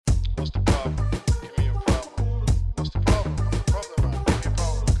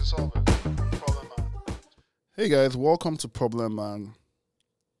Hey guys, welcome to Problem Man.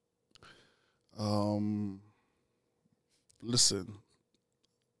 Um, Listen,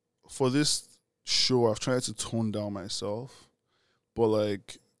 for this show, I've tried to tone down myself, but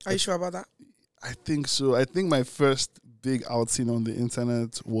like, Are you sure about that? I think so. I think my first big outing on the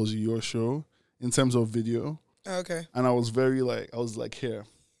internet was your show in terms of video, Oh, okay. and I was like here.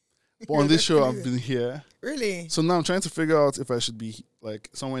 But on this show, I've been here. Really? So now I'm trying to figure out if I should be like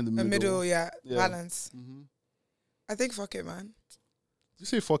somewhere in the A middle. middle, yeah, Yeah. balance. Mm-hmm. I think fuck it, man. You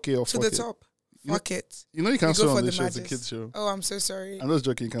say fuck it or To fuck the it? top. You Fuck it. You know you can't We go swear on for this the show. It's a matches. kids show. Oh, I'm so sorry. I'm just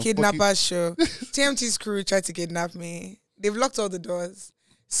joking. You can Kidnappers show. TMT's crew tried to kidnap me. They've locked all the doors.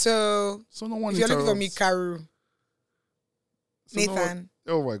 So no one if you're looking for me, interrupts. Karu, So no Nathan,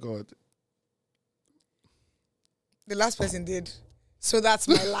 oh my god. the last person did. So that's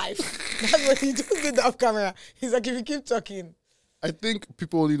my life. That's what he just did off camera. He's like, if you keep talking. I think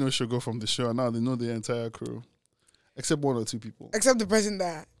people only know Sugar from the show, and now they know the entire crew, except one or two people. Except the person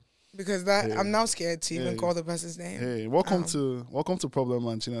that, because that Yeah. I'm now scared to even Yeah. call the person's name. Hey, welcome to Problem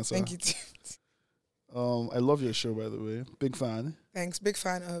Man, Chinasa. Thank you, Tim. I love your show, by the way. Big fan Thanks. Big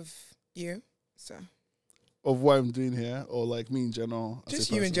fan of you. So of what I'm doing here, or like me in general. as a just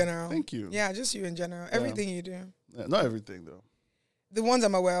you in person. general. Thank you. Yeah, just you in general. Everything you do. Yeah, not everything though. The ones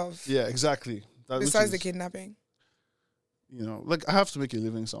I'm aware of. Yeah, exactly. Besides the kidnapping. You know, like I have to make a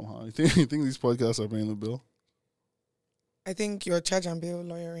living somehow. You think these podcasts are paying the bill? I think your charge and bill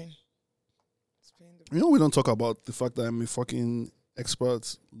lawyering. It's paying the bill. You know, we don't talk about the fact that I'm a fucking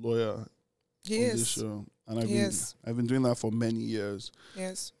expert lawyer He on this is. show, and He I've been doing that for many years,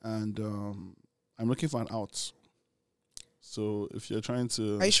 Yes. and I'm looking for an out. So if you're trying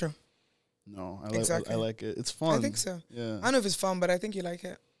to, Are you sure? no, Exactly. I like it. It's fun. I think so. Yeah, I don't know if it's fun, but I think you like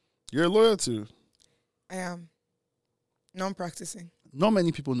it. you're a lawyer too. I am. Non-practicing. Not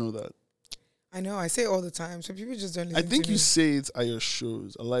many people know that. I know. I say it all the time. So people just don't listen I think to you me. say it at your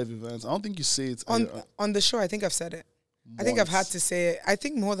shows, at live events. I don't think you say it On the show, I think I've said it. I think I've had once. to say it. I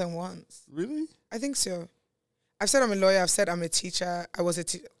think more than once. Really? I think so. I've said I'm a lawyer. I've said I'm a teacher. I was a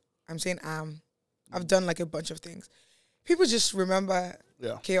teacher. I'm saying I've done like a bunch of things. People just remember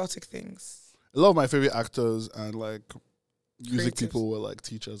Yeah. chaotic things. A lot of my favorite actors and like music Creatives. people were like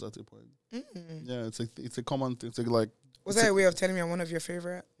teachers at a point. Mm-mm. Yeah, it's a common thing. It's like Was it's that a way of telling me I'm one of your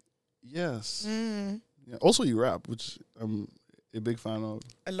favorite? yes. Mm, Yeah. Also, you rap, which I'm a big fan of.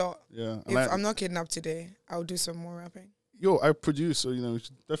 a lot. Yeah. If I'm not kidnapped today, I'll do some more rapping. I produce, so you know, we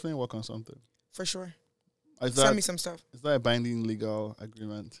should definitely work on something. For sure. Is Send that me some stuff. is that a binding legal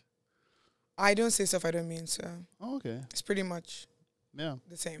agreement? I don't say stuff I don't mean, so Oh, okay. it's pretty much Yeah.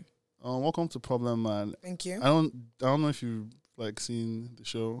 the same. Welcome to Problem Man. Thank you. I don't know if you've like seen the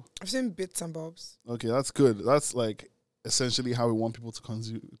show. I've seen bits and bobs. Okay, that's good. That's like essentially how we want people to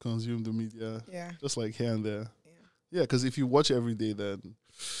consume the media, Yeah. just like here and there. Yeah. Yeah, because if you watch every day, then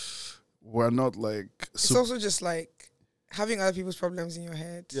we're not like It's also just like having other people's problems in your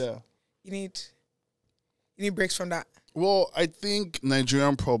head. yeah. You need breaks from that. Well, I think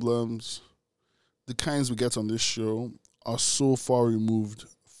Nigerian problems, the kinds we get on this show, are so far removed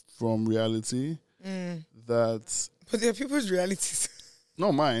from reality that But they're people's realities.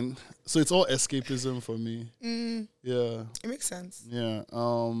 not mine. So it's all escapism for me. Yeah, It makes sense. yeah.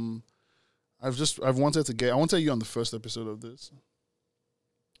 I wanted you on the first episode of this.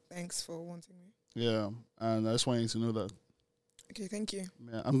 Thanks for wanting me. Yeah, and I just want you to know that. Okay, thank you.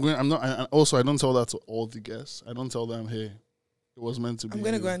 Yeah, I'm not. Also, I don't tell that to all the guests. I don't tell them, hey, it was meant to be. I'm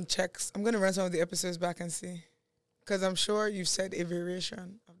going to you. go and check. I'm going to run some of the episodes back and see. Because I'm sure you've said a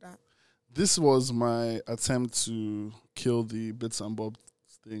variation of that. This was my attempt to kill the bits and bobs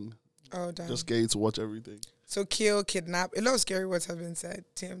thing. Oh, damn. Just get you to watch everything. So kill, kidnap. A lot of scary words have been said.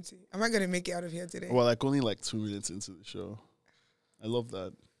 TMT. Am I going to make it out of here today? Well, like only like 2 minutes into the show. I love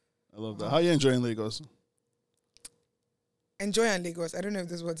that. Wow. How are you enjoying Lagos? Enjoy and Lagos. I don't know if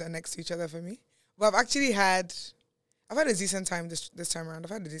those words are next to each other for me. But I've had a decent time this time around.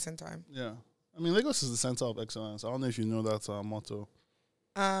 I've had a decent time. Yeah. I mean, Lagos is the center of excellence. I don't know if you know that motto.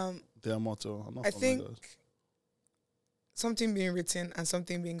 Their motto. I'm not I from think Lagos. something being written and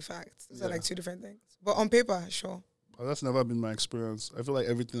something being facts. Those are Yeah. like two different things. But on paper, sure. But that's never been my experience. I feel like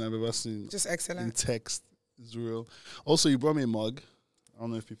everything I've ever seen Just in excellent. text is real. Also, you brought me a mug. I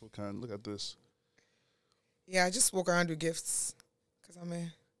don't know if people can. Look at this. Yeah, I just walk around with gifts. Because I'm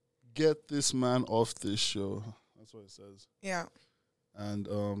a... Get this man off this show. That's what it says. Yeah. And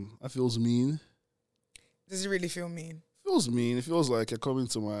that feels mean. Does it really feel mean? Feels mean. It feels like you're coming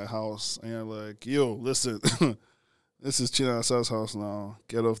to my house and you're like, yo, listen, this is Chinasa's house now.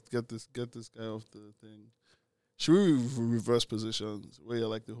 Get this guy off the thing. Should we reverse positions where you're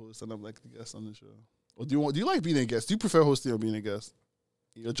like the host and I'm like the guest on the show? Or do you like being a guest? Do you prefer hosting or being a guest?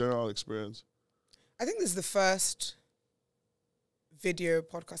 Your general experience. I think this is the first video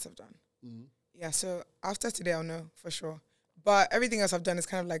podcast I've done. Mm-hmm. Yeah, so after today, I'll know for sure. But everything else I've done is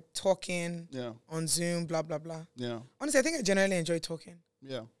kind of like talking on Zoom, blah, blah, blah. Yeah. Honestly, I think I generally enjoy talking.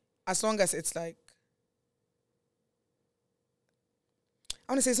 Yeah. As long as it's like,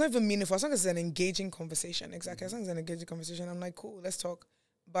 I want to say it's not even meaningful. As long as it's an engaging conversation. Exactly. As long as it's an engaging conversation, I'm like, cool, let's talk.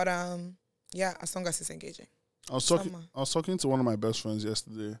 But yeah, as long as it's engaging. I was talking to one of my best friends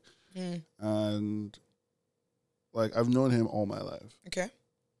yesterday, and like I've known him all my life. Okay.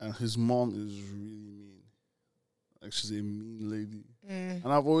 And his mom is really mean. Like she's a mean lady, and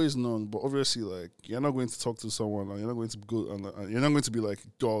I've always known. But obviously, like you're not going to talk to someone, and you're not going to go, and you're not going to be like,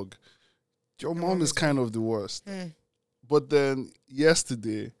 dog, your mom is kind of the worst. But then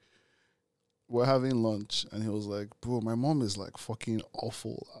yesterday, we're having lunch, and he was like, bro, my mom is like fucking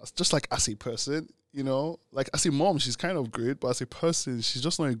awful. Just like as a person, you know, like as a mom, she's kind of great, but as a person, she's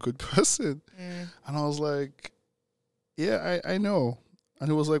just not a good person. And I was like, yeah, I know. And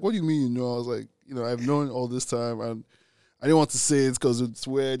he was like, what do you mean you know? I was like, you know, I've known all this time, and I didn't want to say it because it's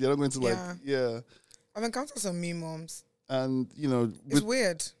weird. You're not going to I've encountered some mean moms. And, you know. It's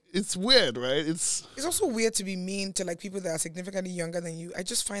weird. It's weird, right? It's also weird to be mean to like people that are significantly younger than you. I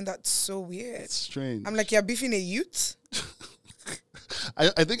just find that so weird. It's strange. I'm like, you're beefing a youth?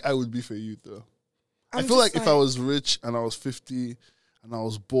 I think I would beef a youth though. I feel like if I was rich and I was 50 and I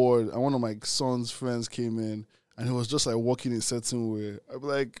was bored and one of my son's friends came in and he was just like walking in a certain way, I'd be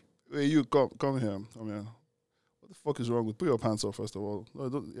like, hey, you come here. Come here. What the fuck is wrong with? Put your pants up first of all.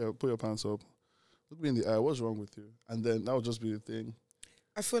 No, put your pants up. Look me in the eye. What's wrong with you? And then that would just be the thing.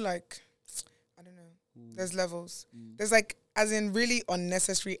 I feel like, I don't know. There's levels. There's like, as in really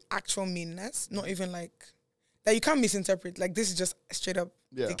unnecessary actual meanness, not even like, that you can't misinterpret. Like this is just straight up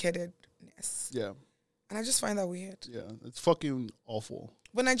dickheadedness. Yeah. And I just find that weird. Yeah, it's fucking awful.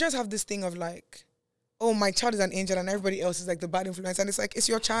 But Nigerians have this thing of like, oh, my child is an angel and everybody else is like the bad influence. And it's like, it's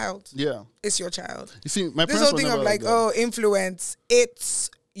your child. Yeah. It's your child. You see, my parents this whole thing of like, oh, influence, it's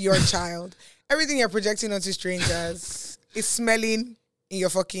your child. Everything you're projecting onto strangers is smelling in your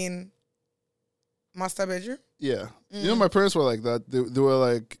fucking master bedroom. Yeah. You know, my parents were like that. They were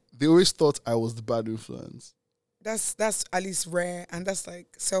like, they always thought I was the bad influence. That's at least rare, and that's like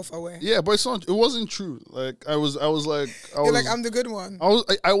self-aware. Yeah, but it wasn't true. Like I was like, you're like, I'm the good one.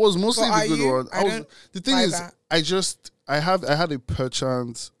 I was mostly the good one. The thing is, that. I had a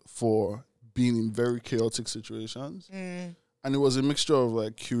perchance for being in very chaotic situations, and it was a mixture of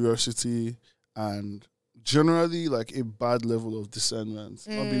like curiosity and generally like a bad level of discernment,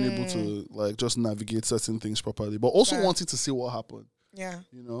 not being able to like just navigate certain things properly, but also wanting to see what happened. Yeah,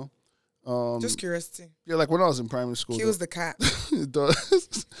 you know. Just curiosity. Yeah, like when I was in primary school. Kills the cat. It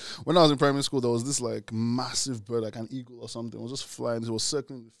does. When I was in primary school, there was this like massive bird, like an eagle or something. It was just flying. It was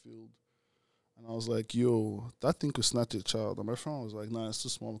circling the field. And I was like, yo, that thing could snatch a child. And my friend was like, nah, it's too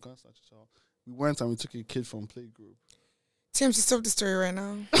small. We can't snatch a child. We went and we took a kid from playgroup. TMC, stop the story right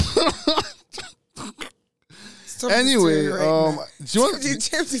now. Anyway,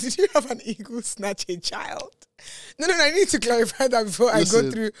 TMC, did you have an eagle snatch a child? No, I need to clarify that before I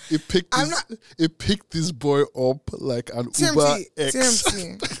go through. It picked this boy up like an Uber X.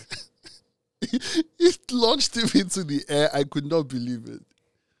 TMC. It launched him into the air. I could not believe it.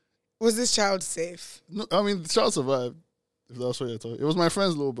 Was this child safe? No, I mean, the child survived, if that's what you're talking. It was my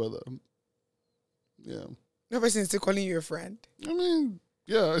friend's little brother. Yeah. No person is still calling you a friend. I mean,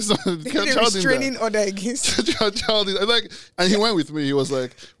 yeah, it's not a restraining order against child. Like, and he went with me. He was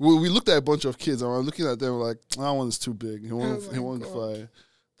like, we looked at a bunch of kids, and we're looking at them like, that one is too big. He won't fly.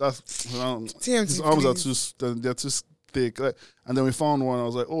 That's his arms are they're too thick. Like, and then we found one. I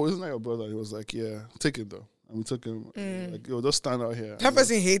was like, oh, isn't that your brother? He was like, yeah, take it though. And we took him. Like, yo, just stand out here. That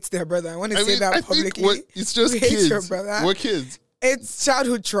person hates their brother. I want to say that publicly. It's just kids. Your brother. We're kids. It's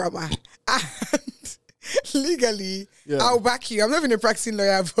childhood trauma. And legally, I'll back you. I'm not even a practicing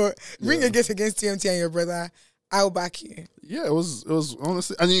lawyer, but bring a case against TMT and your brother. I'll back you. Yeah, it was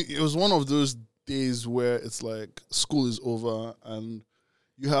honestly, I mean, it was one of those days where it's like school is over and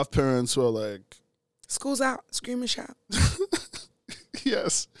you have parents who are like, school's out, scream and shout.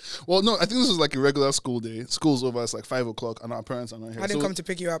 Yes. Well, no, I think this was like a regular school day. School's over, it's like 5 o'clock and our parents are not here. I didn't come to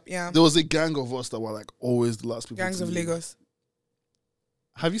pick you up, yeah. There was a gang of us that were like always the last people. Gangs of Lagos.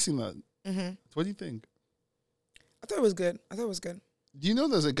 Have you seen that? Mm-hmm. What do you think? I thought it was good. Do you know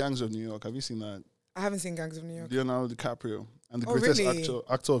there's a Gangs of New York? Have you seen that? I haven't seen Gangs of New York. Leonardo DiCaprio. And the greatest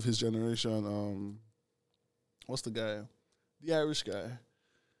actor of his generation. What's the guy? The Irish guy.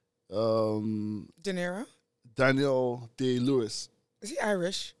 De Niro? Daniel Day-Lewis. Is he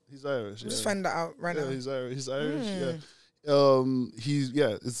Irish? He's Irish. I'm just finding that out right now. He's Irish. He's Irish. Yeah. It's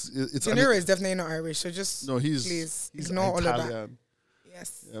De Niro is definitely not Irish. So just he's ignore Italian. all of that.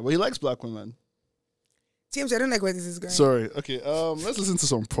 Yes. Yeah, but he likes black women. TMC, I don't like where this is going. Sorry. Okay. Let's listen to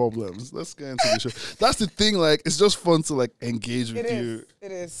some problems. Let's get into the show. That's the thing. Like, it's just fun to like engage with you.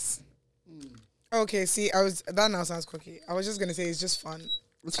 It is. Okay. See, that now sounds quirky. I was just gonna say it's just fun.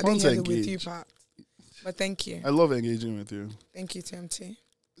 It's fun to engage. With you part. But thank you. I love engaging with you. Thank you, TMT.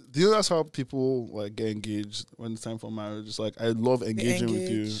 Do you know that's how people like get engaged when it's time for marriage? It's like I love engaging with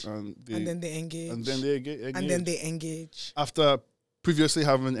you, and then they engage, and then they engage after previously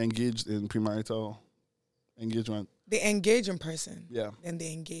having engaged in premarital engagement. They engage in person. Yeah. Then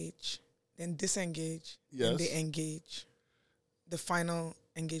they engage. Then disengage. Yes. Then they engage. The final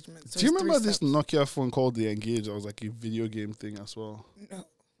engagement. So do you remember this Nokia phone called the Engage? That was like a video game thing as well. No.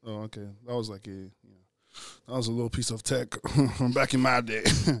 Oh, okay. That was like that was a little piece of tech from back in my day.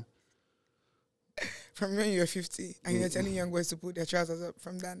 From when you were 50 and you're telling young boys to put their trousers up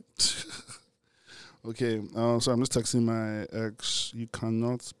from then. Okay. So I'm just texting my ex. You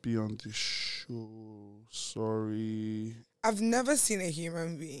cannot be on the show. Sorry. I've never seen a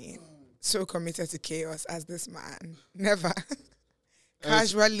human being so committed to chaos as this man. Never.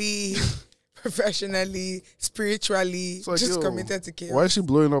 Casually, professionally, spiritually, like, just committed to chaos. Why is she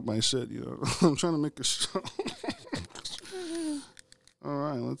blowing up my shit? I'm trying to make a show. All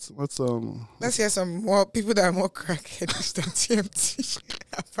right, let's hear some more people that are more crackheadish than TMT.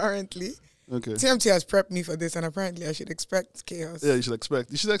 Apparently, okay. TMT has prepped me for this, and apparently, I should expect chaos. Yeah, you should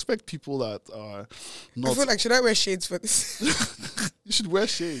expect people that are not. I feel like, should I wear shades for this? You should wear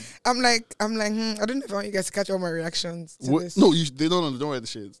shades. I'm like, I don't know if I want you guys to catch all my reactions to this. No, they don't wear the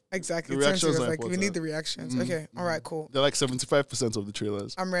shades. Exactly. The reactions are like, important. we need the reactions. Mm-hmm. Okay, all right, cool. They're like 75% of the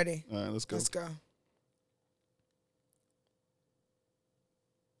trailers. I'm ready. All right, let's go.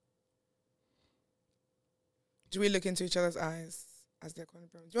 Do we look into each other's eyes as they're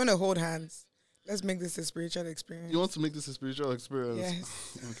confirmed? Do you want to hold hands? Let's make this a spiritual experience. You want to make this a spiritual experience?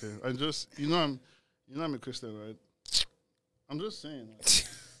 Yes. Okay. I just, I'm a Christian, right? I'm just saying. Like,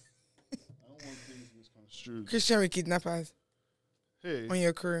 I don't want things misconstrued. Christian with kidnappers. Hey. On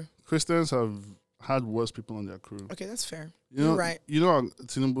your crew. Christians have had worse people on their crew. Okay, that's fair. You're right.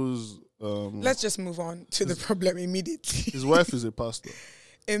 Tinubu's... let's just move on to the problem immediately. His wife is a pastor.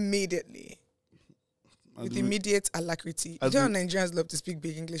 Immediately. With immediate alacrity. You know Nigerians love to speak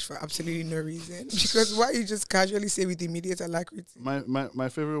big English for absolutely no reason. Because why you just casually say with immediate alacrity? My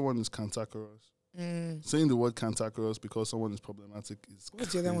favorite one is cantankerous. Saying the word cantankerous because someone is problematic is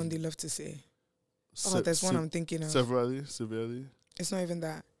What's the other one they love to say? There's one I'm thinking of. Severely. It's not even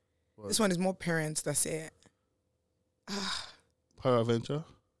that. What? This one is more parents that say it. Paraventure?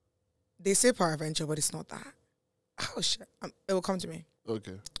 They say paraventure, but it's not that. Oh, shit. It will come to me.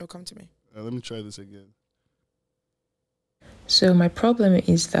 Okay. It will come to me. Let me try this again. So my problem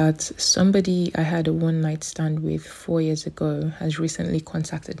is that somebody I had a one-night stand with 4 years ago has recently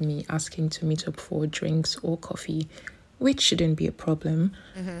contacted me asking to meet up for drinks or coffee, which shouldn't be a problem.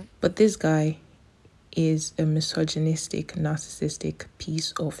 Mm-hmm. But this guy is a misogynistic, narcissistic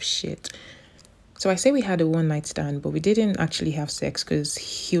piece of shit. So I say we had a one-night stand, but we didn't actually have sex because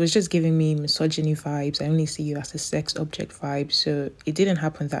he was just giving me misogyny vibes. I only see you as a sex object vibe. So it didn't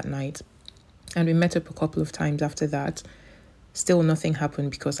happen that night. And we met up a couple of times after that. Still nothing happened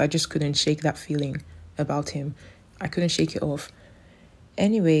because I just couldn't shake that feeling about him. I couldn't shake it off.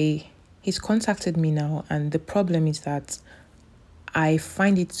 Anyway, he's contacted me now, and the problem is that I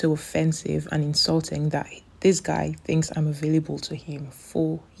find it so offensive and insulting that this guy thinks I'm available to him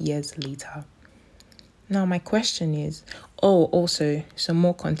 4 years later. Now, my question is, also, some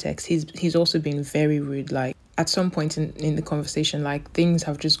more context. He's also been very rude. Like, at some point in the conversation, like, things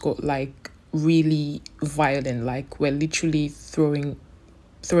have just got, like, really violent. Like, we're literally throwing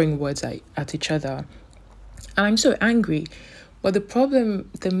words at each other. And I'm so angry. But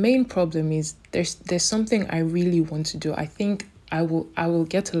the main problem is there's something I really want to do. I think I will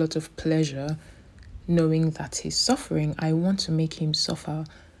get a lot of pleasure knowing that he's suffering. I want to make him suffer.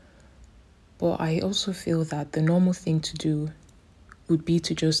 But I also feel that the normal thing to do would be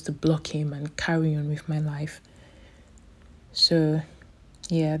to just block him and carry on with my life. So,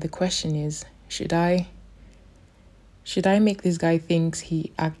 yeah, the question is, should I make this guy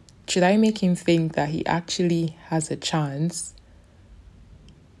should I make him think that he actually has a chance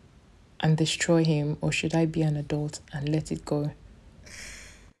and destroy him, or should I be an adult and let it go?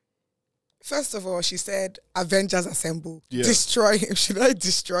 First of all, she said, Avengers assemble. Yeah. Destroy him. Should I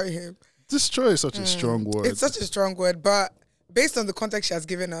destroy him? Destroy is such a strong word. It's such a strong word, but based on the context she has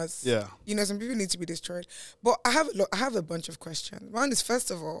given us, Yeah. you know, some people need to be destroyed. But I have a bunch of questions. One is,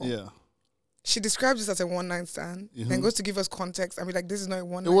 first of all, she describes this as a one-night stand, then goes to give us context and be like, this is not a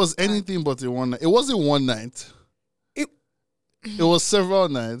one-night stand. It was anything but a one night. It wasn't one night. It was several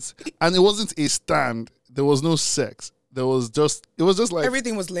nights. And it wasn't a stand. There was no sex. It was just like...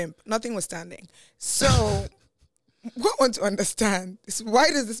 Everything was limp. Nothing was standing. So, what I want to understand is, why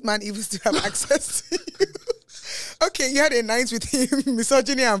does this man even still have access to you? Okay, you had a night with him,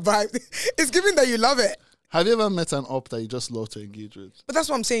 misogyny and vibe. It's given that you love it. Have you ever met an op that you just love to engage with? But that's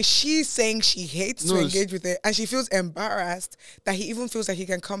what I'm saying. She's saying she hates to engage with it, and she feels embarrassed that he even feels like he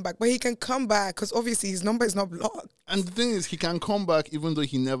can come back. But he can come back because obviously his number is not blocked. And the thing is, he can come back even though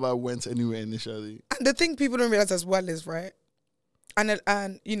he never went anywhere initially. And the thing people don't realize as well is, right,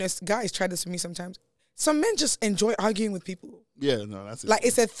 and you know, guys try this with me sometimes. Some men just enjoy arguing with people. Yeah, no, that's it. Like,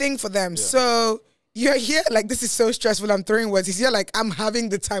 it's a thing for them. Yeah. So... you're here, like, this is so stressful. I'm throwing words. He's here, like, I'm having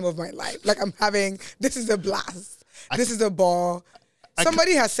the time of my life. Like, this is a blast. This is a ball.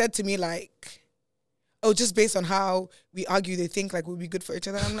 Somebody has said to me, like, oh, just based on how we argue, they think, like, we'll be good for each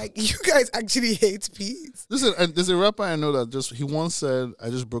other. I'm like, you guys actually hate peace. Listen, and there's a rapper I know that he once said, I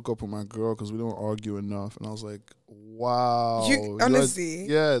just broke up with my girl because we don't argue enough. And I was like, wow.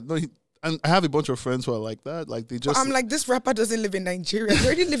 Honestly. And I have a bunch of friends who are like that. Like, they just... But I'm like, this rapper doesn't live in Nigeria. You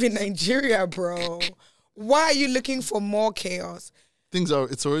already live in Nigeria, bro. Why are you looking for more chaos?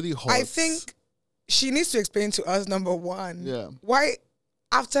 It's already hot. I think she needs to explain to us, number one. Yeah. Why,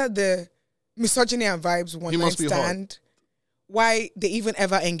 after the misogyny and vibes one night stand, why they even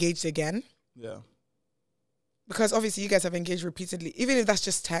ever engaged again? Yeah. Because obviously you guys have engaged repeatedly. Even if that's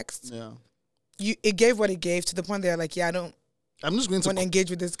just text. Yeah. It gave what it gave to the point they're like, yeah, I'm just going to engage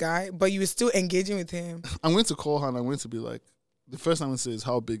with this guy, but you were still engaging with him. I'm going to call her and I'm going to be like, the first time I'm going to say is,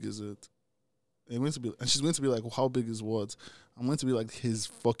 how big is it? And she's going to be like, well, how big is what? I'm going to be like, his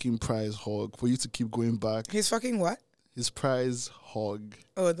fucking prize hug for you to keep going back. His fucking what? His prize hug.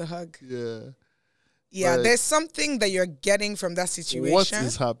 Oh, the hug. Yeah. Yeah, like, there's something that you're getting from that situation. What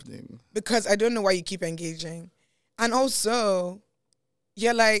is happening? Because I don't know why you keep engaging. And also,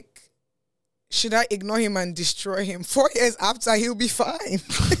 you're like, should I ignore him and destroy him? 4 years after, he'll be fine.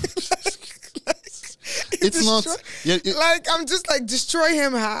 It's not... Yeah, I'm just like, destroy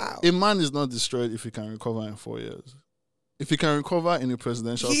him how? A man is not destroyed if he can recover in 4 years. If he can recover in a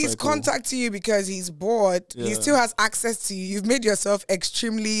presidential cycle... He's contacting you because he's bored. Yeah. He still has access to you. You've made yourself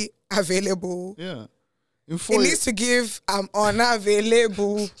extremely available. Yeah. He needs to give, I'm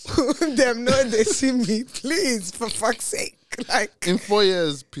unavailable. Them know they see me. Please, for fuck's sake. Like, in 4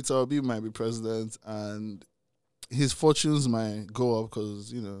 years, Peter Obi might be president and his fortunes might go up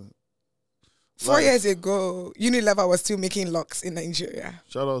because, you know... 4 years ago, Unilever was still making locks in Nigeria.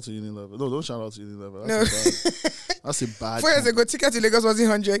 Shout out to Unilever. No, don't shout out to Unilever. That's a bad 4 years ago, ticket to Lagos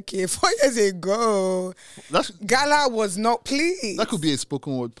wasn't 100K. 4 years ago, Gala was not pleased. That could be a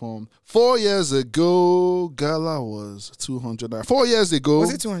spoken word poem. 4 years ago, Gala was 200. 4 years ago...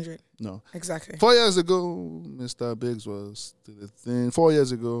 Was it 200? No. Exactly. 4 years ago, Mr. Biggs was the thing. 4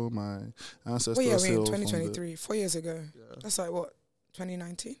 years ago, my ancestors... What year are we in? 2023. 4 years ago. Yeah. That's like what?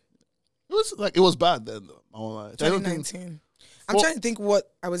 2019? It was bad then, though. 2019. I'm trying to think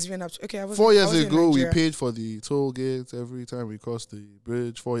what I was even up to. Okay, 4 years ago, we paid for the toll gates every time we crossed the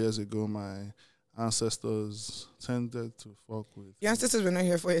bridge. 4 years ago, my ancestors tended to fuck with... Your ancestors were not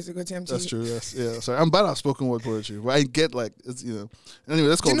here 4 years ago, TMT. That's true, yeah. Sorry, I'm bad at spoken word poetry, but I get, like, it's, you know... Anyway,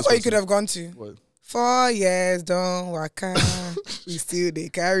 let's go. Do you know what you could have gone to? What? 4 years, don't waka. We still they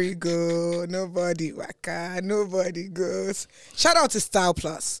carry go. Nobody waka. Nobody goes. Shout out to Style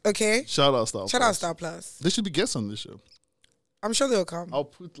Plus, okay? Shout out Style Plus. They should be guests on this show. I'm sure they'll come. I'll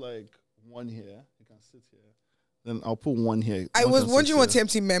put, like, one here. You can sit here. Then I'll put one here. I was wondering what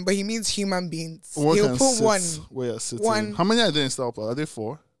TMT meant, but he means human beings. He'll put one. Where you're sitting. One. How many are there in Style Plus? Are there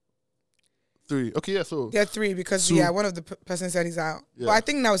 4? 3. Okay, yeah, so... There are 3 because, one of the persons said he's out. Yeah. But I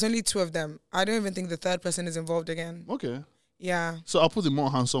think now it's only 2 of them. I don't even think the third person is involved again. Okay. Yeah. So I'll put the more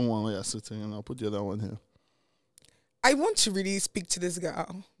handsome one where you're sitting, and I'll put the other one here. I want to really speak to this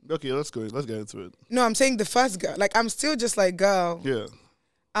girl. Okay, let's go. Let's get into it. No, I'm saying the first girl. Like, I'm still just like, girl. Yeah.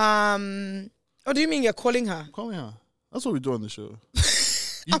 What do you mean you're calling her? I'm calling her. That's what we do on the show.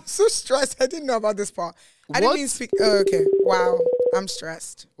 I'm so stressed. I didn't know about this part. I didn't mean speak. Oh, okay. Wow. I'm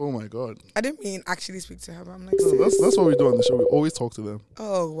stressed. Oh my God. I didn't mean actually speak to her, but I'm like, no, that's what we do on the show. We always talk to them.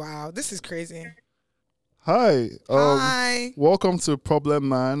 Oh, wow. This is crazy. Hi. Hi. Welcome to Problem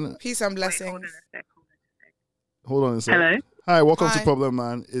Man. Peace and blessings. Hold on a second. Hello. Hi, welcome to Problem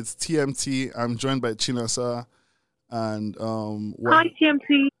Man. It's TMT. I'm joined by Chinasa and Hi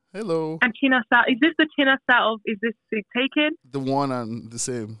TMT. Hello. And Chinasa, is this the Chinasa of, is this the Taken? The one and the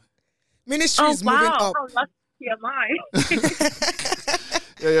same. Ministry is moving up. How lucky am I?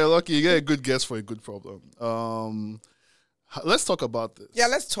 Yeah, you're lucky. You get a good guess for a good problem. Let's talk about this. Yeah,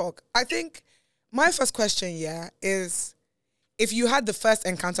 let's talk. I think my first question, is if you had the first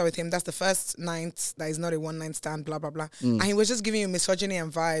encounter with him, that's the first night, that is not a one-night stand, blah, blah, blah, and he was just giving you misogyny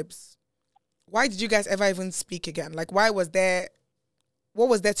and vibes, why did you guys ever even speak again? Like, what was there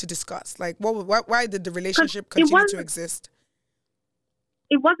to discuss? Like, why did the relationship continue to exist?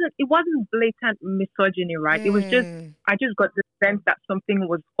 It wasn't blatant misogyny, right? It was just, I just got the sense that something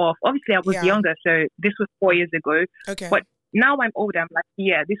was off. Obviously, I was younger, so this was 4 years ago. Okay. But now I'm older, I'm like,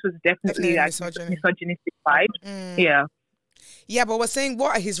 yeah, this was definitely like misogynistic vibe. Yeah. Yeah, but we're saying,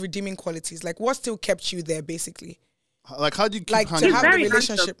 what are his redeeming qualities? Like, what still kept you there, basically? Like, how do you keep like to have the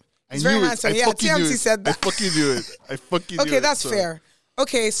relationship? He's very handsome. Yeah, TMT said that. I fucking knew it. Okay, that's fair.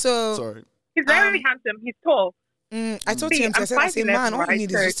 Okay, so... Sorry. He's very handsome. He's tall. I told TMT, I said, man, all you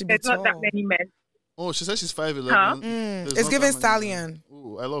need is just to be tall. There's not that many men. Oh, she said she's 5'11". Huh? It's giving stallion.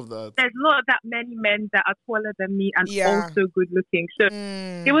 Ooh, I love that. There's not that many men that are taller than me and also good looking. So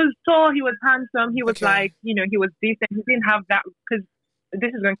he was tall, he was handsome, he was like, he was decent. He didn't have that, because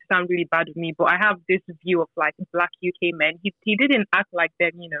this is going to sound really bad of me, but I have this view of like black UK men. He didn't act like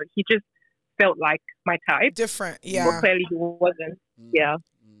them, he just felt like my type. Different, yeah. But clearly he wasn't. Yeah.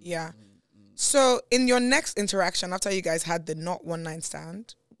 Yeah. So in your next interaction, after you guys had the not one night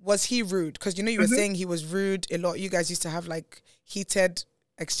stand, was he rude? Because you were saying he was rude a lot. You guys used to have like heated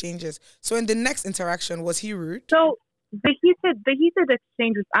exchanges. So in the next interaction, was he rude? So the heated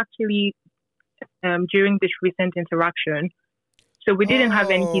exchange was actually during this recent interaction. So we didn't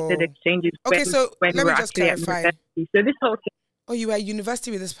have any heated exchanges. Okay, so let me just clarify. So this whole thing. Oh, you were at university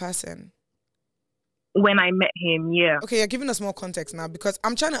with this person? When I met him, yeah. Okay, you're giving us more context now, because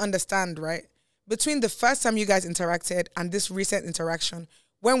I'm trying to understand, right? Between the first time you guys interacted and this recent interaction,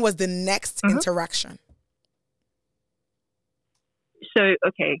 when was the next interaction? So,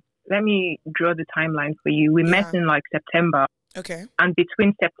 okay, let me draw the timeline for you. We met in like September. Okay. And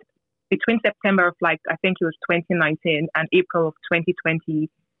between September of like, I think it was 2019 and April of 2020,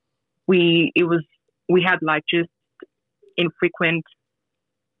 we had like just infrequent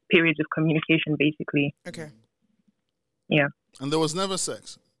periods of communication, basically. Okay. Yeah. And there was never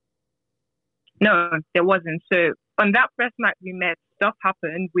sex? No, there wasn't. So on that first night we met, stuff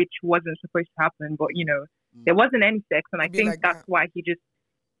happened which wasn't supposed to happen, but there wasn't any sex, and I think like that's why he just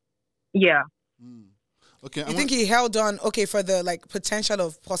Okay. You think he held on for the like potential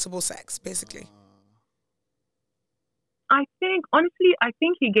of possible sex, basically? I think honestly, I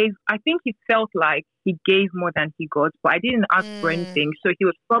think he felt like he gave more than he got, but I didn't ask for anything, so he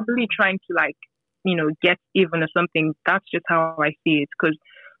was probably trying to like get even or something. That's just how I see it, because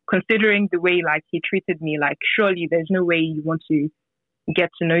considering the way like he treated me, like surely there's no way you want to get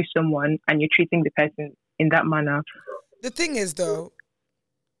to know someone and you're treating the person in that manner. The thing is, though,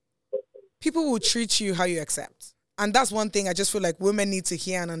 people will treat you how you accept, and that's one thing I just feel like women need to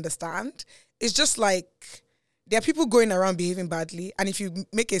hear and understand. It's just like there are people going around behaving badly, and if you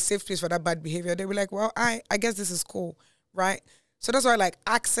make a safe place for that bad behavior, they'll be like, well, I guess this is cool, right? So that's why like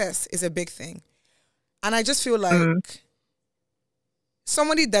access is a big thing. And I just feel like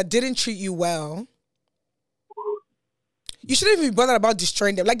somebody that didn't treat you well, you shouldn't even be bothered about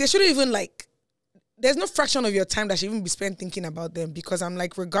destroying them. Like, they shouldn't even like, there's no fraction of your time that should even be spent thinking about them, because I'm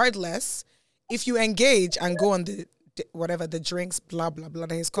like, regardless, if you engage and go on the whatever, the drinks, blah, blah, blah,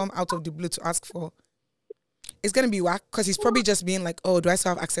 that he's come out of the blue to ask for, it's going to be whack, because he's probably just being like, oh, do I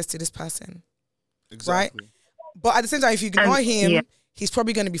still have access to this person? Exactly. Right? But at the same time, if you ignore him, he's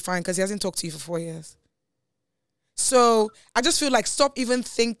probably going to be fine because he hasn't talked to you for 4 years. So I just feel like stop even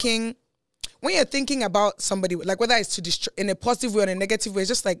thinking, when you're thinking about somebody, like whether it's to destroy in a positive way or in a negative way, it's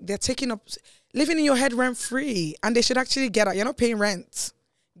just like they're taking up, living in your head rent free, and they should actually get out. You're not paying rent.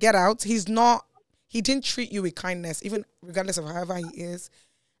 Get out. He didn't treat you with kindness, even regardless of however he is.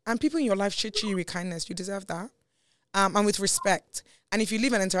 And people in your life should treat you with kindness. You deserve that. And with respect. And if you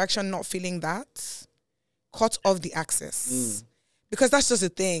leave an interaction not feeling that, cut off the access. Because that's just a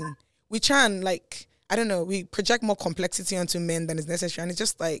thing. We try and like, I don't know, we project more complexity onto men than is necessary. And it's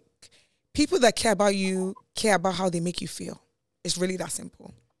just like, people that care about you care about how they make you feel. It's really that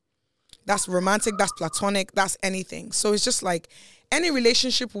simple. That's romantic, that's platonic, that's anything. So it's just like any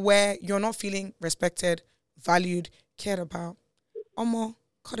relationship where you're not feeling respected, valued, cared about,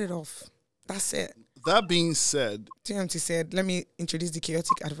 cut it off. That's it. That being said, TMT said, let me introduce the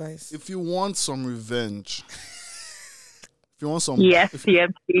chaotic advice. If you want some revenge If you want some,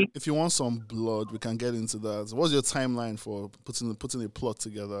 if you want some blood, we can get into that. What's your timeline for putting a plot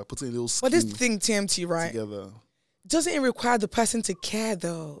together, putting a little scheme? But this thing, TMT, right? Together. Doesn't it require the person to care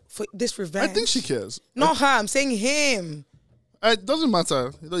though for this revenge? I think she cares. Not her. I'm saying him. It doesn't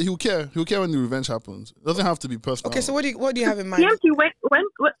matter. He'll care. He'll care when the revenge happens. It doesn't have to be personal. Okay, so what do you have in mind? TMT,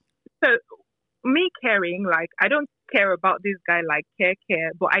 so me caring, like I don't care about this guy like care,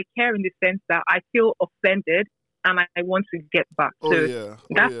 but I care in the sense that I feel offended and I want to get back. So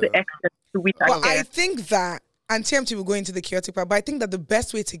that's the extent to which I care. I think that, and TMT will go into the chaotic part, but I think that the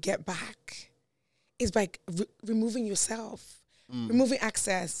best way to get back is by removing yourself, removing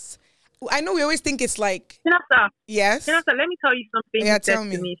access. I know we always think it's like... Chinasa, yes? Chinasa, let me tell you something. Yeah, tell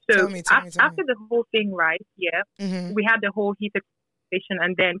me. So tell me. After the whole thing, right, we had the whole heated conversation,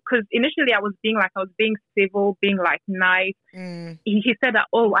 and then, because initially I was being civil, being like nice. He said that,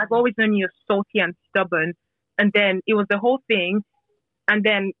 oh, I've always known you're salty and stubborn. And then it was the whole thing. And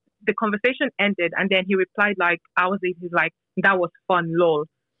then the conversation ended, and then he replied he's like, that was fun, lol.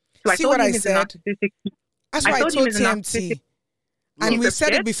 So see what I said? That's why I told TMT. And we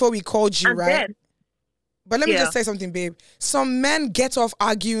said it before we called you, right? But let me just say something, babe. Some men get off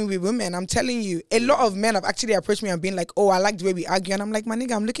arguing with women. I'm telling you, a lot of men have actually approached me and been like, oh, I like the way we argue. And I'm like, my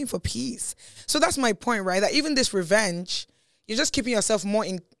nigga, I'm looking for peace. So that's my point, right? That even this revenge, you're just keeping yourself more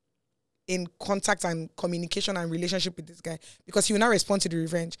in contact and communication and relationship with this guy, because he will not respond to the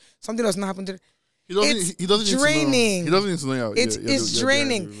revenge. Something does not happen to he doesn't draining. He doesn't need to know. It's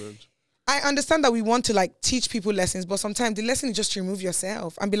draining. I understand that we want to like teach people lessons, but sometimes the lesson is just to remove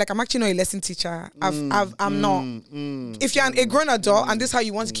yourself and be like, I'm actually not a lesson teacher. I'm not. If you're a grown adult and this is how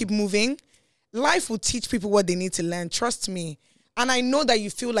you want to keep moving, life will teach people what they need to learn. Trust me. And I know that you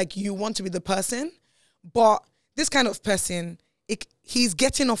feel like you want to be the person, but this kind of person, he's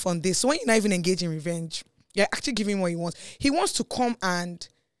getting off on this. So when you're not even engaging in revenge, you're actually giving him what he wants. He wants to come and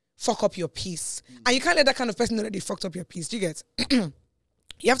fuck up your peace. And you can't let that kind of person know that they fucked up your peace. Do you get?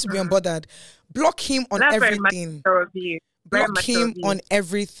 You have to be unbothered. Block him on everything. Block him on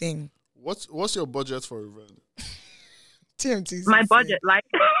everything. What's your budget for revenge? TMT. My budget, like...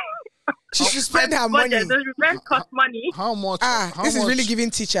 She should spend her money. Does revenge cost money? How much? This is really giving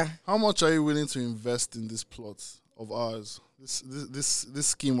teacher. How much are you willing to invest in this plot of ours? This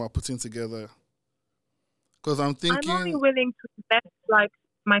scheme we're putting together? Because I'm thinking... I'm only willing to invest, like,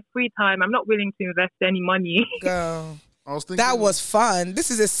 my free time. I'm not willing to invest any money. Girl. I was thinking that was fun.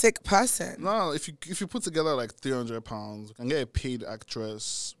 This is a sick person. No, if you put together like £300, we can get a paid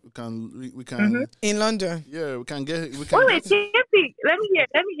actress. We can in London. Yeah, we can get. Wait, let me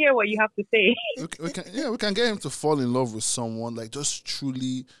hear what you have to say. We can get him to fall in love with someone, like just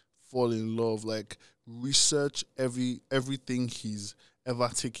truly fall in love, like research everything he's ever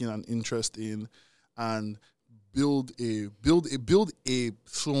taken an interest in, and build a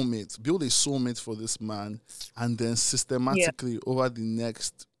soulmate for this man, and then systematically over the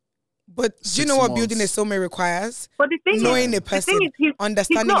next. But do you know what building a soulmate requires? But the thing knowing is, a person,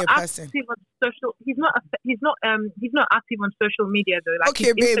 understanding a person. He's not active on social media though. Like,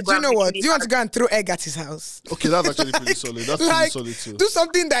 okay, babe, do you know what? Do you want to go and throw egg at his house? Okay, that's actually pretty solid. That's like, pretty solid too. Do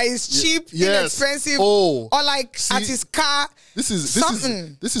something that is cheap, inexpensive, or like at his car. This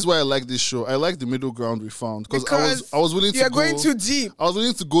is why I like this show. I like the middle ground we found, because I was willing to go. You're going too deep. I was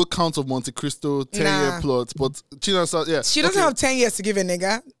willing to go Count of Monte Cristo 10-year plot, but Chinasa, she doesn't have 10 years to give a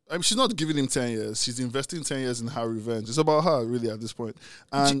nigga. I mean, she's not giving him 10 years. She's investing 10 years in her revenge. It's about her, really, at this point.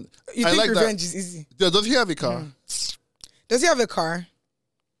 And you think revenge is easy? Yeah, does he have a car? Does he have a car?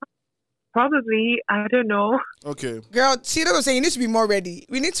 Probably. I don't know. Okay. Girl, see what I'm saying? You need to be more ready.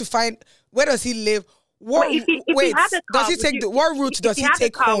 We need to find, where does he live? What route does he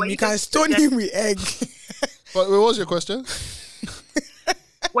take home? You can stone him with egg. But what was your question?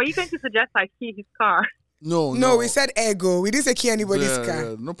 Were you going to suggest I key his car? No, we said ego. We didn't say key anybody's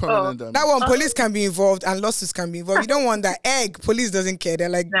car. Yeah, no permanent damage. That one, police can be involved and lawsuits can be involved. You don't want that egg. Police doesn't care. They're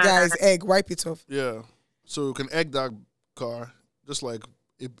like, guys, egg, wipe it off. Yeah. So you can egg that car, just like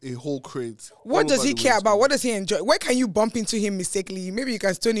a whole crate. What does he care about? What does he enjoy? Where can you bump into him mistakenly? Maybe you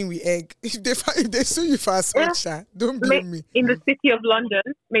can stone him with egg. If they sue you for assault, don't blame me. In the city of London,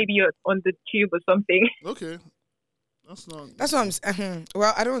 maybe you're on the tube or something. Okay. That's what I'm saying.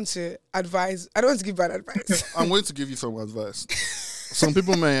 Well, I don't want to advise. I don't want to give bad advice. I'm going to give you some advice. Some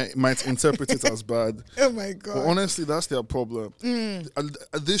people might interpret it as bad. Oh my God. But honestly, that's their problem.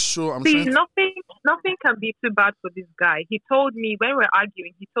 At this show, nothing can be too bad for this guy. He told me, when we were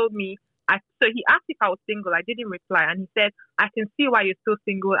arguing, he asked if I was single. I didn't reply. And he said, I can see why you're still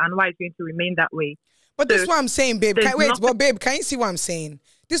single and why it's going to remain that way. But this is what I'm saying, babe. Babe, can you see what I'm saying?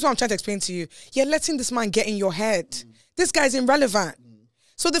 This is what I'm trying to explain to you. You're letting this man get in your head. This guy's irrelevant.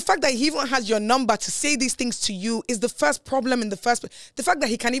 So the fact that he even has your number to say these things to you is the first problem in the first place. The fact that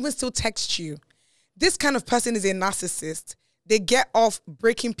he can even still text you. This kind of person is a narcissist. They get off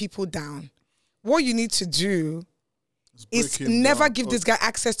breaking people down. What you need to do is never give this guy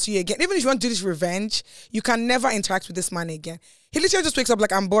access to you again. Even if you want to do this revenge, you can never interact with this man again. He literally just wakes up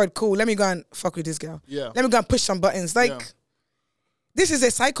like, I'm bored, cool, let me go and fuck with this girl. Yeah. Let me go and push some buttons. Like, this is a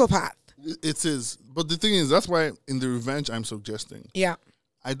psychopath. It is. But the thing is, that's why in the revenge I'm suggesting. Yeah.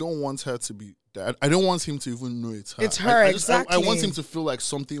 I don't want her to be that. I don't want him to even know it's her. It's her, exactly. I want him to feel like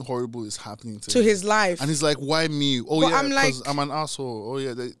something horrible is happening to him. His life. And he's like, why me? Oh, but yeah, I'm like, because I'm an asshole. Oh,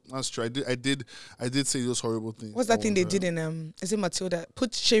 yeah, that's true. I did say those horrible things. What's that thing they did in, is it Matilda?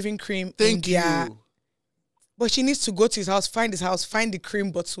 Put shaving cream Thank in their... you. But she needs to go to his house, find the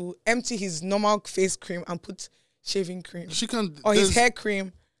cream bottle, empty his normal face cream and put shaving cream. She can... Or his hair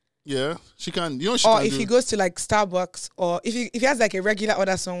cream. Yeah, she can. You know, she or can if he goes to like Starbucks, or if he has like a regular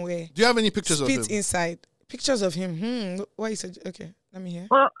order somewhere. Do you have any pictures of him? Spit inside. Pictures of him. Why you said okay? Let me hear.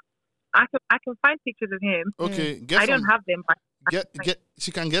 Well, I can find pictures of him. Okay, I don't have them, but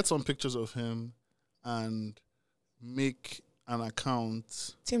she can get some pictures of him and make an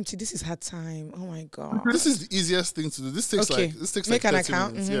account. TMT, this is her time. Oh my god. This is the easiest thing to do. This takes make like an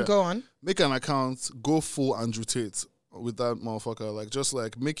account. minutes. Yeah. Go on. Make an account. Go full Andrew Tate with that motherfucker. Like, just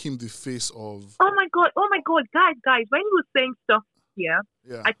like make him the face of. Oh my god, guys! When he was saying stuff here,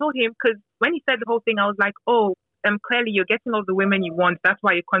 I told him, because when he said the whole thing, I was like, oh, clearly you're getting all the women you want. That's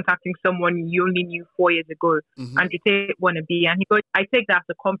why you're contacting someone you only knew 4 years ago. Andrew Tate wannabe, and he goes, I take that as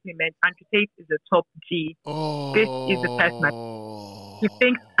a compliment. Andrew Tate is a top G. Oh. This is the person he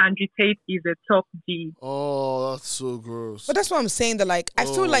thinks Andrew Tate is a top G. Oh, that's so gross. But that's what I'm saying. That like, I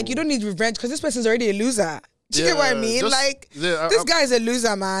feel like you don't need revenge because this person's already a loser. Do you get what I mean? This guy is a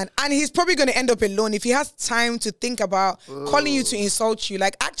loser, man. And he's probably going to end up alone if he has time to think about calling you to insult you.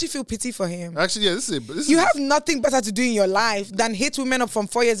 Like, actually feel pity for him. Actually, yeah, you have nothing better to do in your life than hit women up from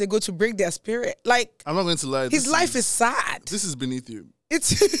 4 years ago to break their spirit. Like, I'm not going to lie. His life is sad. This is beneath you.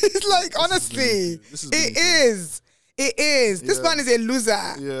 It's like, honestly, it is. It is. This man is a loser.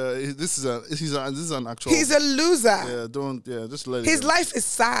 Yeah, this is an actual. He's a loser. Just let it His go. life is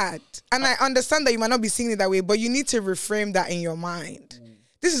sad. And I understand that you might not be seeing it that way, but you need to reframe that in your mind.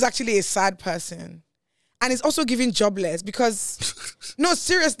 This is actually a sad person. And he's also giving jobless because, no,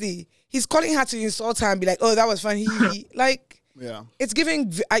 seriously, he's calling her to insult her and be like, oh, that was fun. Like, it's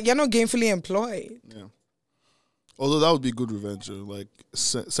giving, you're not gainfully employed. Yeah. Although that would be good revenge, like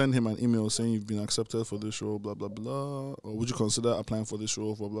send him an email saying you've been accepted for this role, blah blah blah, or would you consider applying for this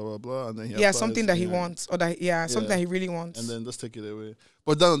role for blah blah blah, and then he applies, something that he wants, or that something that he really wants, and then just take it away.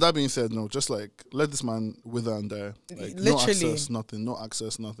 But that being said, no, just like let this man wither and die, like literally, no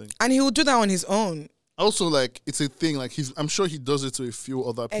access, nothing, and he will do that on his own. Also, like, it's a thing, like, I'm sure he does it to a few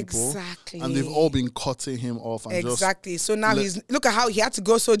other people. Exactly. And they've all been cutting him off. And so now look at how he had to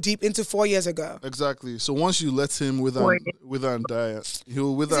go so deep into 4 years ago. Exactly. So once you let him wither and die,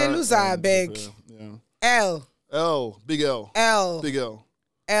 he'll wither. He's a loser, big. Yeah. Big L.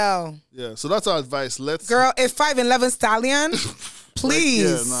 Yeah, so that's our advice. Girl, a 5'11" stallion,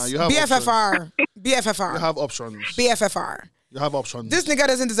 please. You have BFFR. BFFR. You have options. BFFR. You have options. This nigga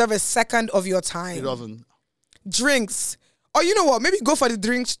doesn't deserve a second of your time. He doesn't. Drinks. Or you know what? Maybe go for the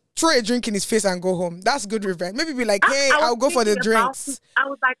drinks, throw a drink in his face and go home. That's good revenge. Maybe be like, hey, I'll go for the drinks. I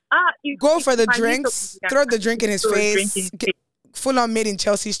was like, go for the drinks, throw the drink in his face, full on made in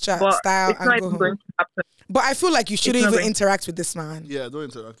Chelsea style and go home. But I feel like you shouldn't even interact with this man. Yeah, don't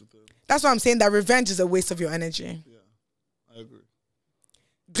interact with him. That's why I'm saying that revenge is a waste of your energy. Yeah, I agree.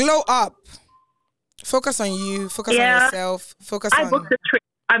 Glow up. Focus on you. Focus on yourself. I booked a trip.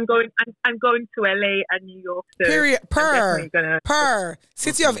 I'm going to LA and New York. So period. Per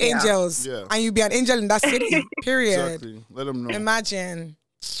City of Angels. Yeah. And you'll be an angel in that city. Period. Exactly. Let them know. Imagine.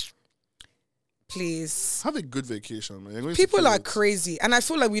 Please. Have a good vacation, man. People are crazy, and I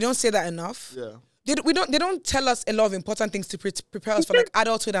feel like we don't say that enough. Yeah. They don't tell us a lot of important things to prepare us for like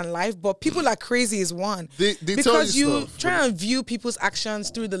adulthood and life, but people are crazy is one. They because tell you stuff, try and view people's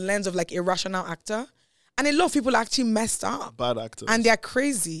actions through the lens of like a rational actor, and a lot of people are actually messed up. Bad actors. And they're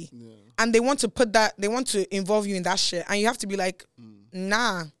crazy. Yeah. And they want to involve you in that shit. And you have to be like,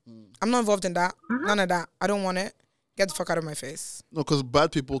 nah, I'm not involved in that. None of that. I don't want it. Get the fuck out of my face. No, because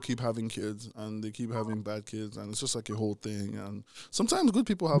bad people keep having kids and they keep having bad kids, and it's just like a whole thing. And sometimes good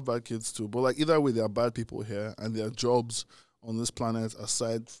people have bad kids too. But like either way, there are bad people here, and their jobs on this planet,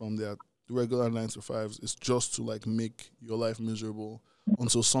 aside from their regular 9 to 5s, is just to like make your life miserable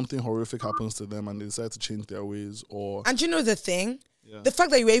until something horrific happens to them and they decide to change their ways. And you know the thing? The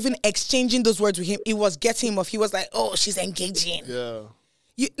fact that you were even exchanging those words with him, it was getting him off. He was like, "Oh, she's engaging." Yeah.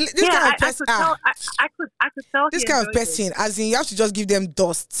 This kind of person. I could tell. This kind of person, as in, you have to just give them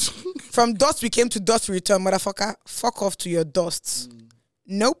dust. From dust we came to dust we return, motherfucker. Fuck off to your dusts.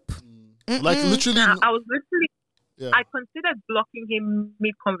 Nope. Like literally. I was literally. Yeah. I considered blocking him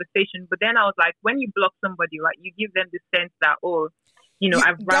mid-conversation, but then I was like, when you block somebody, right, you give them the sense that,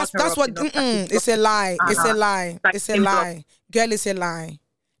 I've that's what. It's a lie. It's a lie. It's a lie. Girl, it's a lie.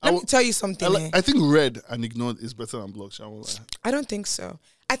 Let me tell you something. I think read and ignored is better than blocked. I don't think so.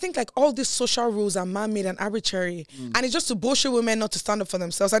 I think like all these social rules are man-made and arbitrary, and it's just to bullshit women not to stand up for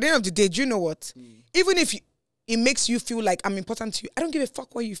themselves. At the end of the day, do you know what? Even if it makes you feel like I'm important to you, I don't give a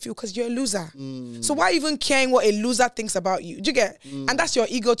fuck what you feel because you're a loser. So why even caring what a loser thinks about you? Do you get? And that's your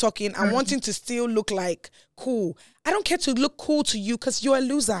ego talking and wanting to still look like cool. I don't care to look cool to you because you're a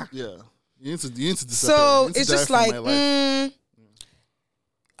loser. Yeah, you need to disappear. So it's just like,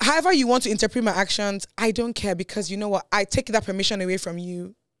 however you want to interpret my actions, I don't care because you know what? I take that permission away from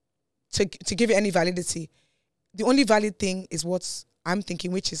you to give it any validity. The only valid thing is what I'm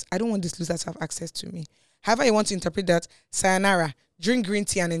thinking, which is I don't want this loser to have access to me. However you want to interpret that, sayonara, drink green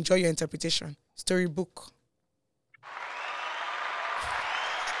tea and enjoy your interpretation. Storybook.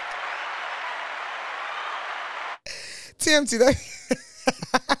 TMT.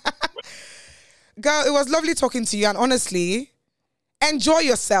 Girl, it was lovely talking to you, and honestly, enjoy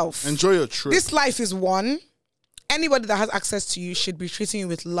yourself. Enjoy your trip. This life is one. Anybody that has access to you should be treating you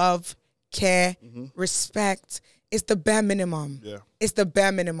with love, care, respect. It's the bare minimum. Yeah. It's the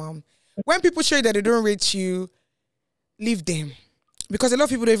bare minimum. When people show you that they don't rate you, leave them. Because a lot of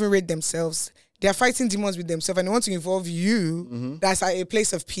people don't even rate themselves. They are fighting demons with themselves and they want to involve you. That's at a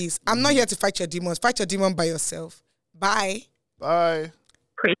place of peace. I'm not here to fight your demons. Fight your demon by yourself. Bye. Bye.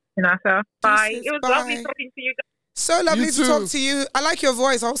 Great, Chinasa. Bye. It was lovely talking to you guys. So lovely to talk to you. I like your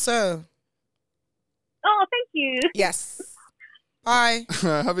voice also. Oh, thank you. Yes. Bye.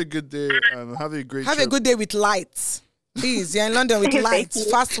 Have a good day and have a great Have trip. a good day with lights. Please, you're in London with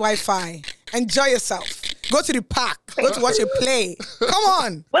lights, fast Wi-Fi. Enjoy yourself. Go to the park. Go to watch a play. Come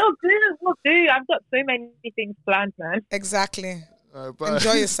on. We'll do. I've got so many things planned, man. Exactly. Bye.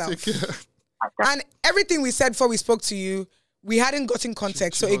 Enjoy yourself. Take care. And everything we said before we spoke to you, we hadn't gotten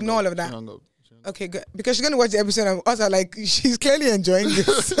context, so ignore all of that. Okay, good. Because she's going to watch the episode and us are like, she's clearly enjoying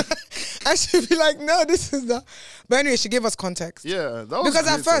this. And she'll be like, no, this is not. But anyway, she gave us context. Yeah, that was because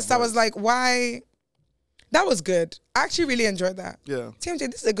at first I was like, why? That was good. I actually really enjoyed that. Yeah.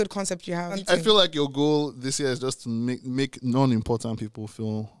 TMJ, this is a good concept you have. I feel like your goal this year is just to make non-important people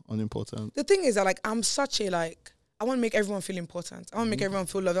feel unimportant. The thing is that, like, I'm such a, like, I want to make everyone feel important. I want to make everyone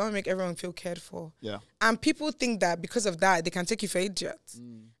feel loved. I want to make everyone feel cared for. Yeah. And people think that because of that, they can take you for idiots.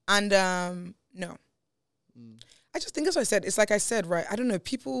 And, no. I just think that's what I said. It's like I said, right? I don't know.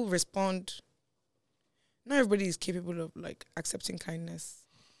 People respond. Not everybody is capable of, like, accepting kindness.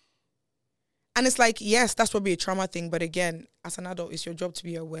 And it's like, yes, that's probably a trauma thing. But again, as an adult, it's your job to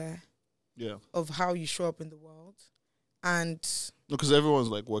be aware of how you show up in the world. And because everyone's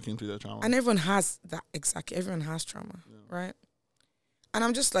like working through their trauma. And everyone has that, exactly. Everyone has trauma, right? And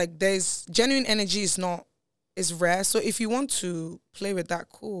I'm just like, there's genuine energy is rare. So if you want to play with that,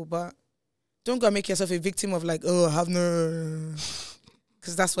 cool. But don't go make yourself a victim of like, oh, I have no,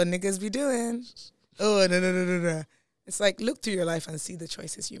 because that's what niggas be doing. Oh, no. It's like, look through your life and see the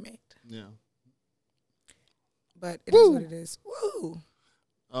choices you made. Yeah. But it is what it is. Woo!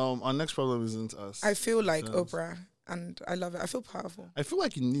 Our next problem isn't us. I feel like Oprah, and I love it. I feel powerful. I feel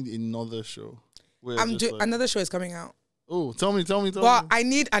like you need another show. Another show is coming out. Oh, tell me. Well, I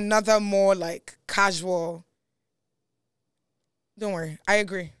need another more like casual. Don't worry, I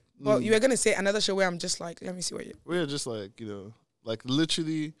agree. Well, you were gonna say another show where I'm just like, let me see what you. We're just like, like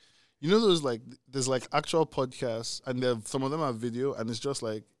literally, those like there's like actual podcasts, and some of them are video, and it's just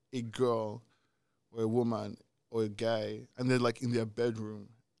like a girl or a woman or a guy, and they're like in their bedroom,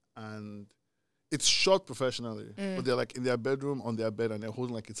 and it's shot professionally, but they're like in their bedroom on their bed, and they're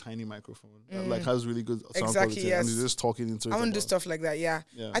holding like a tiny microphone that like has really good sound quality, and they're just talking into it. I want to do stuff like that. Yeah.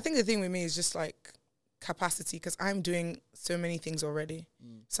 I think the thing with me is just like capacity, because I'm doing so many things already,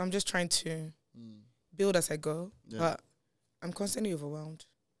 so I'm just trying to build as I go, but I'm constantly overwhelmed.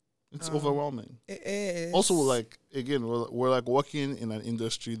 It's overwhelming. It is. Also, like again, we're like working in an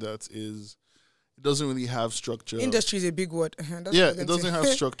industry that doesn't really have structure. Industry is a big word. It doesn't have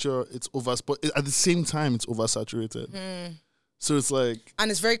structure. It's but at the same time, it's oversaturated. So it's like,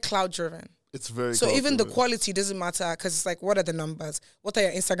 and it's very cloud driven. It's very so even the quality doesn't matter, because it's like, what are the numbers? What are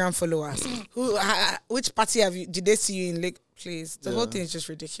your Instagram followers? Which party did they see you in? Like, please, the whole thing is just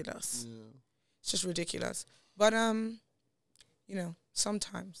ridiculous. It's just ridiculous. But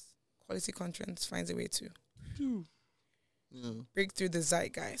sometimes quality content finds a way to break through the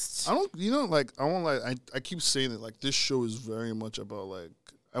zeitgeist. I keep saying it, like, this show is very much about, like,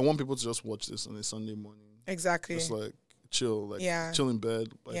 I want people to just watch this on a Sunday morning. Exactly. Just, like, chill, like, chill in bed,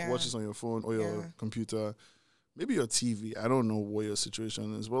 like, watch this on your phone or your computer, maybe your TV. I don't know what your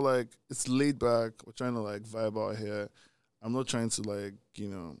situation is, but, like, it's laid back. We're trying to, like, vibe out here. I'm not trying to, like,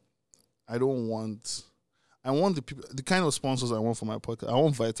 I want the kind of sponsors I want for my podcast. I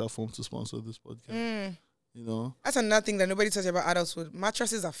want Vitafoam to sponsor this podcast. That's another thing that nobody tells you about adulthood.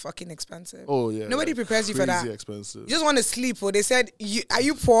 Mattresses are fucking expensive. Oh yeah, nobody prepares you for that. Crazy expensive. You just want to sleep. Or they said, "Are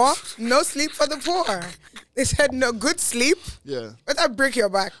you poor? No sleep for the poor." They said, "No good sleep." Yeah, but that break your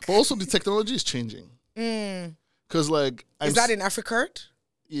back. But also the technology is changing. Because like, is that in Africa?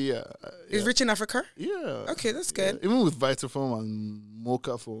 Yeah. Is rich in Africa? Yeah. Okay, that's good. Yeah. Even with Vitafoam and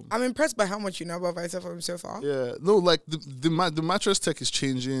Mocha foam. I'm impressed by how much you know about Vitafoam so far. Yeah. No, like the mattress tech is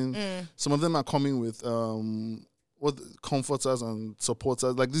changing. Some of them are coming with comforters and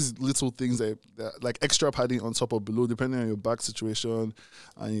supporters, like these little things that like extra padding on top or below, depending on your back situation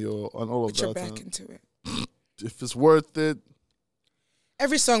and all of that. Put your back into it. If it's worth it.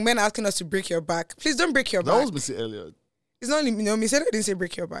 Every song, men are asking us to break your back. Please don't break your back. That was Missy Elliott. It's not only me said I didn't say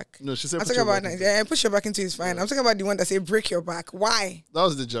break your back. No, she said I'm talking about push your back into is fine. I'm talking about the one that said break your back. Why? That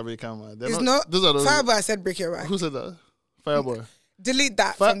was the Jamaican man. Those are Fireboy said break your back. Who said that? Fireboy. Delete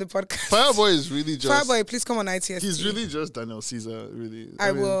that from the podcast. Fireboy is really just Fireboy, please come on ITST. He's really just Daniel Caesar, really.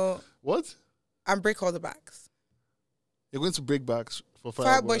 I mean, will what? And break all the backs. You're going to break backs for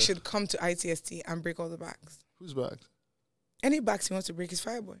Fireboy. Fireboy should come to ITST and break all the backs. Whose backs? Any backs he wants to break is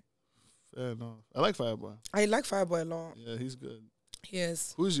Fireboy. Fair enough. I like Fireboy. I like Fireboy a lot. Yeah, he's good.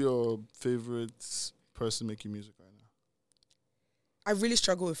 Yes. Who's your favorite person making music right now? I really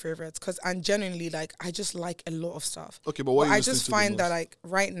struggle with favorites because I'm genuinely like, I just like a lot of stuff. Okay, but what are you I just find that like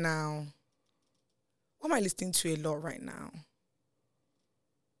right now, what am I listening to a lot right now?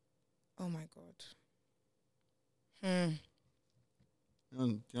 Oh my God. You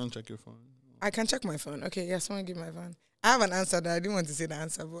want to check your phone? I can check my phone. Okay, yeah, someone give my phone. I have an answer that I didn't want to say the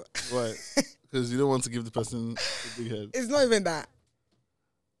answer, but right, because you don't want to give the person a big head. It's not even that.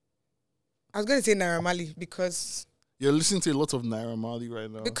 I was going to say Naira Marley because you're listening to a lot of Naira Marley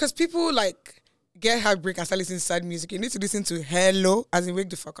right now. Because people like get heartbreak and start listening to sad music. You need to listen to Hello as in wake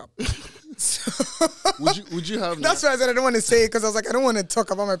the fuck up. So would you have? That's why I said I don't want to say it because I was like I don't want to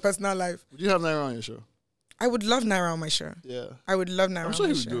talk about my personal life. Would you have Naira on your show? I would love Naira on my show. Yeah, I would love Naira. I'm sure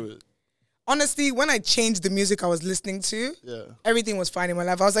on my he would show. do it. Honestly, when I changed the music I was listening to, everything was fine in my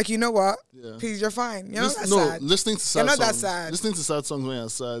life. I was like, you know what? Yeah. Please, you're fine. You're not that sad. Listening to sad you're not songs, that sad. Listening to sad songs when you're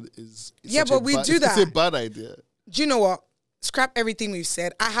sad is but we do that. It's a bad idea. Do you know what? Scrap everything we've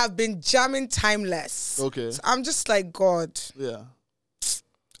said. I have been jamming Timeless. Okay. So I'm just like, God. Yeah.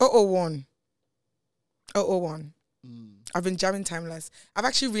 001. I've been jamming Timeless. I've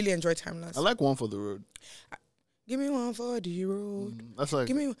actually really enjoyed Timeless. I like One for the Road. Give me one for the road. That's like.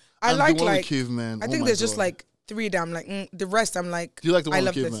 Give me. I like the one with Caveman. I think there's just like 3 that I'm like. The rest I'm like. Do you like the one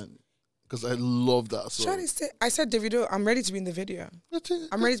with Caveman? Because I love that song. I said Davido. I'm ready to be in the video.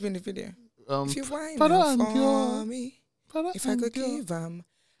 I'm ready to be in the video. If you whine for me, if I could give them.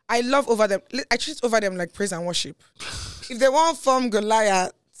 I love Over Them. I treat Over Them like praise and worship. If they want form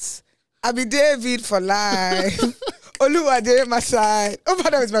Goliath, I'll be David for life. Oluwade my side. Over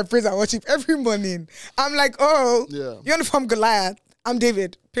Them is my praise and worship every morning. I'm like, you want to form Goliath? I'm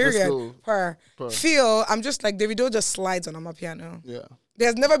David. Period. Her. Feel. I'm just like Davido just slides on Amapiano. Yeah.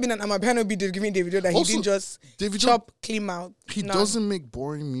 There's never been an Amapiano beat giving Davido that also, he didn't just chop, clean out. He doesn't make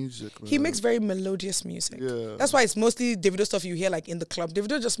boring music. Man. He makes very melodious music. Yeah. That's why it's mostly Davido stuff you hear like in the club.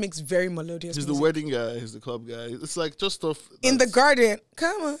 Davido just makes very melodious music. He's the wedding guy. He's the club guy. It's like just stuff. In the garden.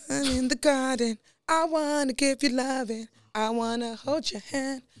 Come on, in the garden. I want to give you loving. I want to hold your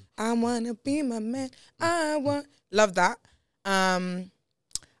hand. I want to be my man. Love that.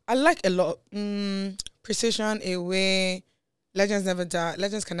 I like a lot. Precision, Away, Legends Never Die.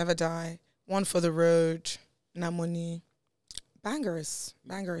 Legends Can Never Die. One for the Road. Namoni. Bangers.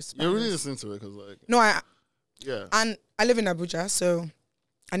 You're really listening to it because like. No, Yeah. And I live in Abuja, so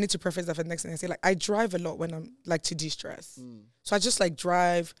I need to preface that for the next thing I say. Like, I drive a lot when I'm like to de-stress. So I just like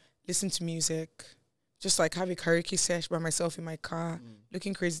drive, listen to music, just like have a karaoke sesh by myself in my car,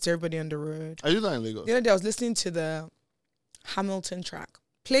 looking crazy to everybody on the road. Are you that in Lagos? The other day I was listening to the Hamilton track.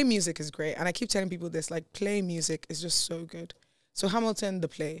 Play music is great. And I keep telling people this, like play music is just so good. So Hamilton, the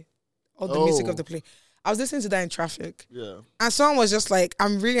play, or the music of the play. I was listening to that in traffic. Yeah. And someone was just like,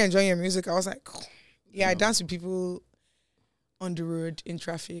 I'm really enjoying your music. I was like, I dance with people on the road in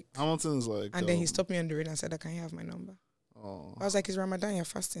traffic. Hamilton's like. And then he stopped me on the road and said, can you have my number? Oh. I was like, it's Ramadan, you're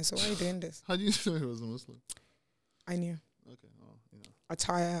fasting, so why are you doing this? How do you know he was a Muslim? I knew. Okay. Oh, yeah.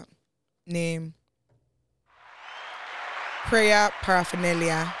 Attire, name, prayer,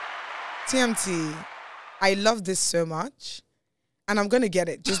 paraphernalia, TMT. I love this so much. And I'm gonna get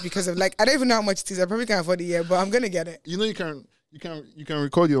it just because of like I don't even know how much it is. I probably can't afford it yet, but I'm gonna get it. You know you can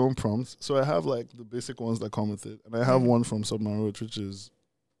record your own prompts. So I have like the basic ones that come with it, and I have one from Submarine Roach, which is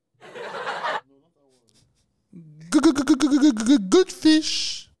good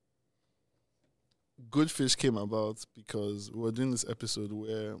fish. Good fish came about because we were doing this episode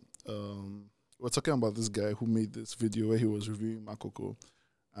where we're talking about this guy who made this video where he was reviewing Makoko.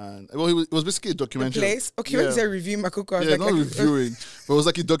 And well, it was basically a documentary. The place? Okay, when you say reviewing Makoko, I was yeah, like, not reviewing, but it was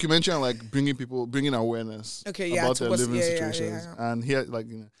like a documentary and like bringing awareness about their living situations. Yeah. And he had like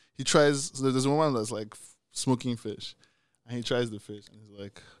he tries. So there's a woman that's like smoking fish, and he tries the fish, and he's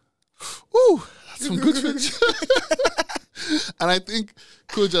like, "Ooh, that's some good fish." And I think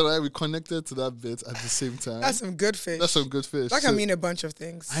Coach and I, we connected to that bit at the same time. That's some good fish. That's some good fish. That can mean a bunch of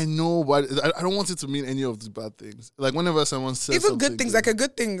things. I know, but I don't want it to mean any of the bad things. Like whenever someone says even good things, like a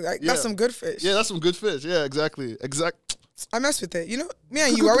good thing, like that's some good fish. Yeah, that's some good fish. Yeah, exactly. I mess with it. You know, me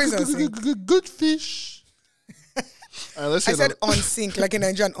and you always on sync. Good fish. I said on sync, like in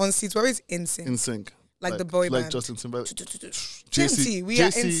Nigerian, on sync. We're always in sync. In sync. Like the boy band. Like Justin Timberlake. JC, we are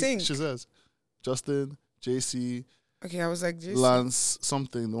in sync. She says. Justin, JC. Okay, I was like, JC. Lance,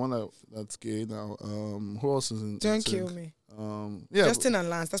 something, the one that's gay now. Who else is in Don't sync? kill me. Yeah. Justin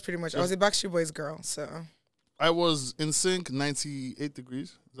and Lance, that's pretty much. I was a Backstreet Boys girl, so. I was in sync 98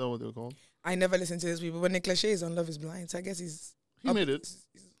 degrees. Is that what they're called? I never listened to these people, but Nick Lachey is on Love is Blind, so I guess He up, made it.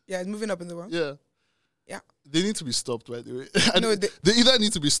 He's moving up in the world. Yeah. Yeah. They need to be stopped, by the way. No, they either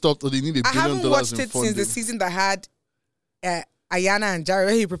need to be stopped or they need $1 billion. I haven't watched it since the season that had Ayana and Jared,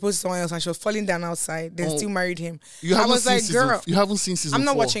 where he proposed to someone else and she was falling down outside, then still married him. I was like, girl. You haven't seen season 4. I'm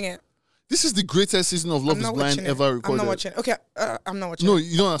not watching it. This is the greatest season of Love is Blind ever recorded. I'm not watching it. Okay, I'm not watching it. No,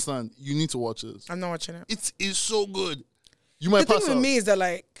 you don't understand. You need to watch this. I'm not watching it. It is so good. You might pass out. The thing with me is that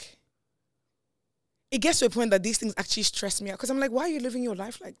like, it gets to a point that these things actually stress me out because I'm like, why are you living your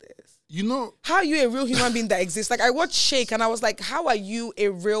life like this? You know, how are you a real human being that exists? Like I watched Shake and I was like, how are you a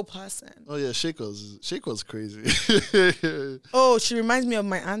real person? Oh yeah, Shake was crazy. Oh, she reminds me of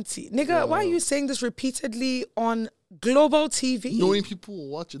my auntie. Nigga, why are you saying this repeatedly on global TV? Knowing people will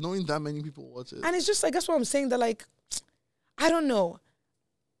watch it, knowing that many people will watch it. And it's just like, that's what I'm saying, that like, I don't know.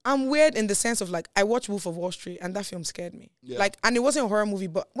 I'm weird in the sense of like, I watched Wolf of Wall Street and that film scared me. Yeah. Like, and it wasn't a horror movie,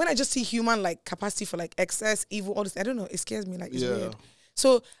 but when I just see human like capacity for like excess, evil, all this, I don't know, it scares me. Like, it's weird.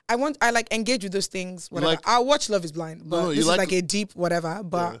 So I like engage with those things. Whatever. I'll watch Love is Blind, but this is like a deep whatever.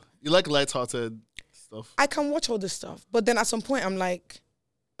 But you like lighthearted stuff. I can watch all this stuff, but then at some point I'm like,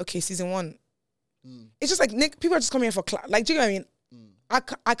 okay, season 1. It's just like Nick. People are just coming here for like, do you know what I mean?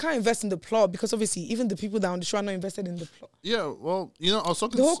 I can't invest in the plot because obviously even the people down the show are not invested in the plot. Yeah, well, you know, I was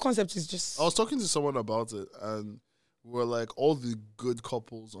talking. The whole concept is just. I was talking to someone about it, and we're like, all the good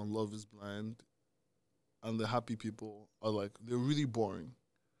couples on Love is Blind, and the happy people are like, they're really boring,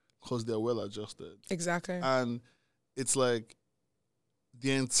 because they're well adjusted. Exactly. And it's like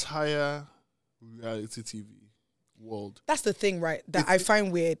the entire reality TV world. That's the thing, right? That I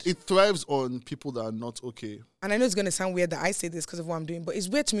find weird. It thrives on people that are not okay. And I know it's going to sound weird that I say this because of what I'm doing, but it's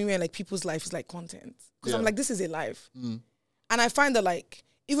weird to me when like people's life is like content. Because I'm like, this is a life. And I find that like,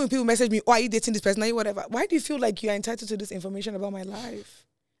 even when people message me, oh, are you dating this person? Are you whatever? Why do you feel like you're entitled to this information about my life?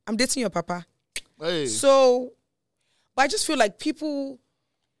 I'm dating your papa. Hey. So, but I just feel like people,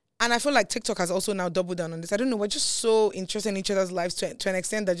 and I feel like TikTok has also now doubled down on this. I don't know. We're just so interested in each other's lives to an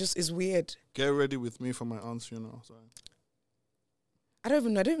extent that just is weird. Get ready with me for my aunt's funeral. Sorry. I don't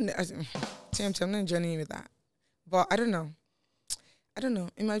even know. TMT, I'm not joining with that. But I don't know.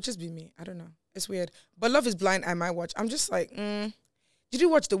 It might just be me. I don't know. It's weird. But Love is Blind, I might watch. I'm just like, Did you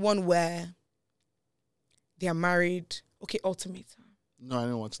watch the one where they are married? Okay, Ultimatum. No, I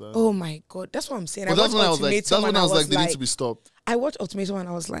didn't watch that. Oh my God. That's what I'm saying. But that's when I was like, they need to be stopped. I watched Ultimatum and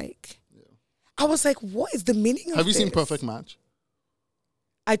I was like, what is the meaning of this? Have you seen Perfect Match?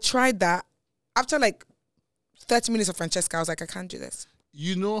 I tried that. After like 30 minutes of Francesca, I was like, I can't do this.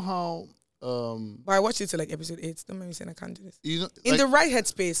 You know how... but I watched it to like episode 8. Don't make me saying I can't do this. You know, in the right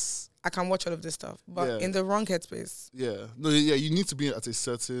headspace, I can watch all of this stuff. But in the wrong headspace. Yeah. No, yeah, you need to be at a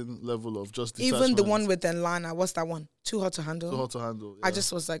certain level of just detachment. Even the one with Lana, what's that one? Too Hot to Handle? Too Hot to Handle, yeah. I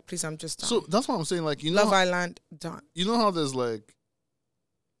just was like, please, I'm just done. So that's what I'm saying. Like, you know... Love Island, done. You know how there's like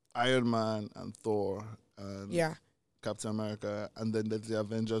Iron Man and Thor and Captain America, and then there's the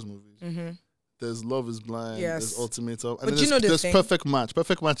Avengers movies. Mm-hmm. there's Love Is Blind, there's Ultimatum, and but then there's Perfect Match.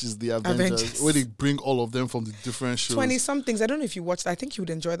 Perfect Match is the Avengers, where they bring all of them from the different shows. 20-somethings. I don't know if you watched that. I think you would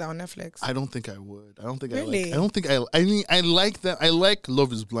enjoy that on Netflix. I don't think I would. I don't think really? I mean, I like that. I like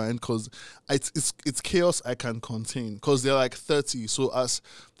Love Is Blind because it's chaos I can contain because they're like 30. So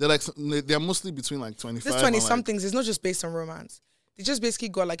they're mostly between like 25. This 20-somethings is not just based on romance. They just basically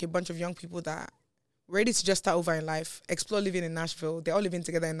got like a bunch of young people that ready to just start over in life, explore living in Nashville. They're all living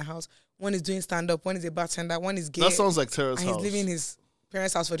together in the house. One is doing stand-up, one is a bartender, one is gay. That sounds like Terrace House. And he's living in his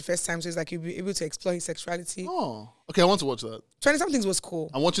parents' house for the first time, so he's like he'll be able to explore his sexuality. Oh, okay, I want to watch that. 20-somethings was cool.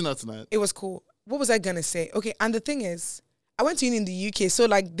 I'm watching that tonight. It was cool. What was I gonna say? Okay, and the thing is, I went to uni in the UK, so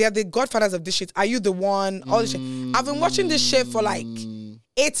like they're the godfathers of this shit. Are You the One? All this shit. I've been watching this shit for like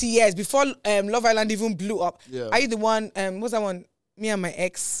 80 years before Love Island even blew up. Yeah. Are You the One? What's that one? Me and My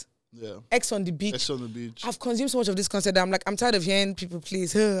Ex. Yeah. Ex on the Beach. Ex on the Beach. I've consumed so much of this content that I'm like, I'm tired of hearing people,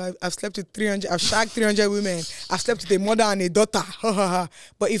 please. I've slept with 300, I've shagged 300 women. I've slept with a mother and a daughter.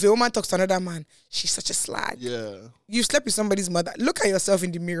 But if a woman talks to another man, she's such a slag. Yeah. You slept with somebody's mother. Look at yourself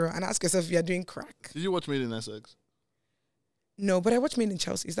in the mirror and ask yourself if you're doing crack. Did you watch Made in Essex? No, but I watched Made in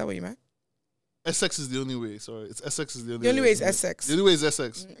Chelsea. Is that what you meant? Essex is the only way. Sorry. It's Essex is the only way. The only way is Essex. The only way is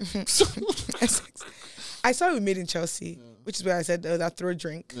Essex. Essex. I saw it Made in Chelsea, which is where I said that throw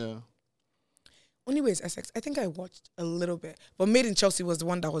drink. Yeah. Only way is Essex. I think I watched a little bit, but Made in Chelsea was the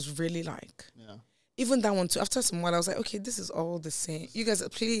one that was really like. Yeah. Even that one too. After some while, I was like, okay, this is all the same. You guys,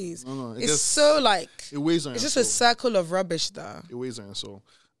 please. No. It's so like. It weighs on. It's your just soul. a circle of rubbish, though. It weighs on your soul.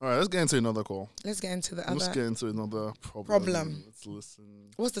 All right, let's get into another call. Let's get into the Let's other. get into another problem. Let's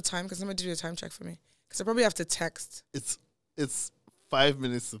listen. What's the time? Because somebody do a time check for me. Because I probably have to text. It's 5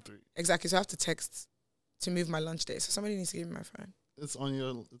 minutes to 3. Exactly. So I have to text to move my lunch day. So somebody needs to give me my phone. It's on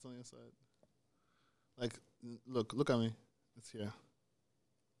your side. Like, look at me. It's here.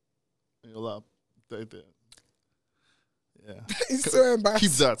 On your lap. Right there. Yeah. It's so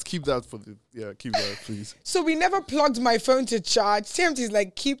embarrassing. Keep that for the keep that, please. So we never plugged my phone to charge. TMT is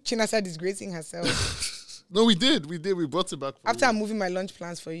like, keep Chinasa disgracing herself. No, we did. We brought it back for After you. I'm moving my lunch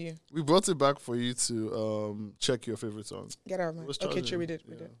plans for you. We brought it back for you to check your favorite song. Get out of my. Okay, true, we did.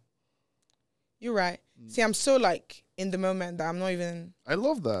 Yeah. You're right. See, I'm so like in the moment that I'm not even. I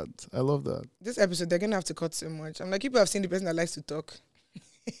love that. This episode, they're gonna have to cut so much. I'm like, people have seen the person that likes to talk.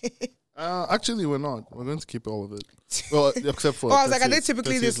 Actually, we're not. We're going to keep all of it. Well, except for. Oh, I was like, are they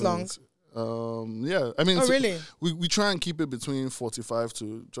typically this long? Yeah. I mean, oh, really? We try and keep it between 45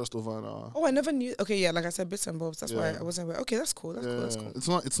 to just over an hour. Oh, I never knew. Okay, yeah, like I said, bits and bobs. That's why I wasn't aware. Okay, that's cool. That's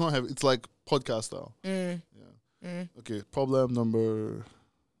cool. It's not heavy. It's like podcast style. Yeah. Okay. Problem number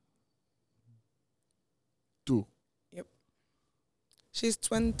 2. Yep. She's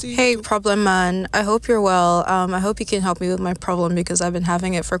 20. Hey, problem man. I hope you're well. I hope you can help me with my problem because I've been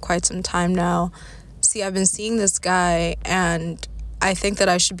having it for quite some time now. See, I've been seeing this guy and I think that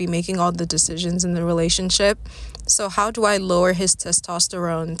I should be making all the decisions in the relationship. So how do I lower his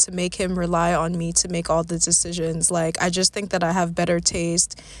testosterone to make him rely on me to make all the decisions? Like, I just think that I have better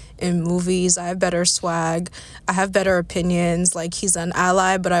taste in movies. I have better swag. I have better opinions. Like, he's an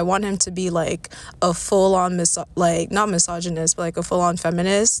ally, but I want him to be like a full-on, not misogynist, but like a full-on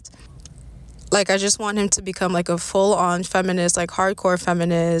feminist. Like, I just want him to become like a full-on feminist, like hardcore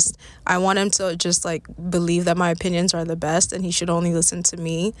feminist. I want him to just like believe that my opinions are the best and he should only listen to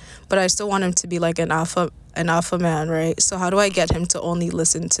me. But I still want him to be like an alpha man, right? So how do I get him to only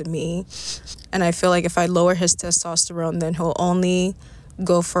listen to me? And I feel like if I lower his testosterone, then he'll only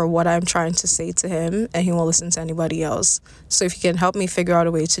go for what I'm trying to say to him and he won't listen to anybody else. So if you can help me figure out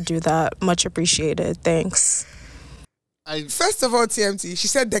a way to do that, much appreciated. Thanks. First of all, TMT, she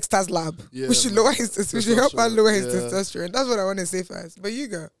said Dexter's Lab. Yeah, we should lower his. We should help her lower his testosterone. That's what I want to say first. But you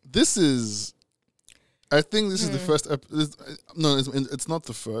go. I think this is the first. No, it's not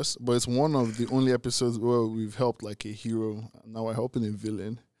the first, but it's one of the only episodes where we've helped like a hero. Now we're helping a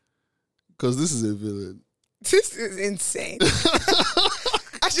villain, because this is a villain. This is insane.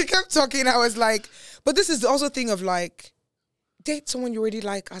 As she kept talking, I was like, but this is also a thing of like, date someone you already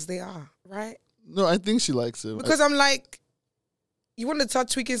like as they are, right? No, I think she likes him. Because I'm like, you want to start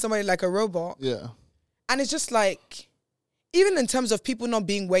tweaking somebody like a robot. Yeah. And it's just like, even in terms of people not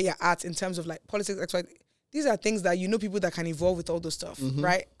being where you're at, in terms of like politics, these are things that you know people that can evolve with all those stuff,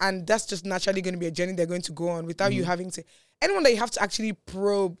 right? And that's just naturally going to be a journey they're going to go on without you having to. Anyone that you have to actually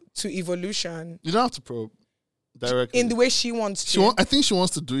probe to evolution. You don't have to probe directly. In the way she wants to. I think she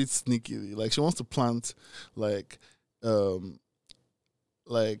wants to do it sneakily. Like, she wants to plant,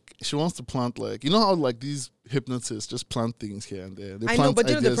 she wants to plant, you know how, like, these hypnotists just plant things here and there. I know, but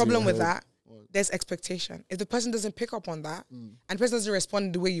you know the problem with that? there's expectation. If the person doesn't pick up on that and the person doesn't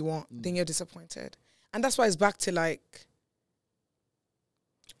respond the way you want, then you're disappointed. And that's why it's back to like,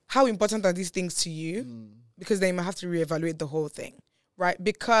 how important are these things to you? Because then you might have to reevaluate the whole thing, right?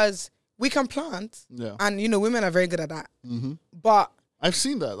 Because we can plant, and women are very good at that. But I've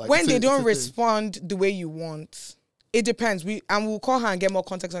seen that. Like, when they don't respond the way you want, it depends. We'll call her and get more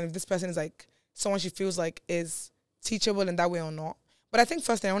context on if this person is like someone she feels like is teachable in that way or not. But I think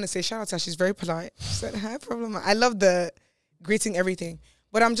first thing I want to say, shout out to her. She's very polite. She said, hi, problem. I love the greeting, everything.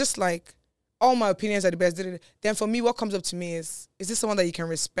 But I'm just like, all my opinions are the best. Then for me, what comes up to me is this someone that you can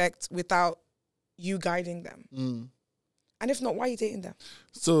respect without you guiding them? And if not, why are you dating them?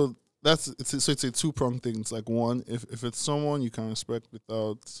 So it's a two-pronged thing. It's like, one, if it's someone you can respect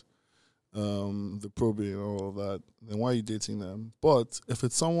without the probing and all of that, then why are you dating them? But if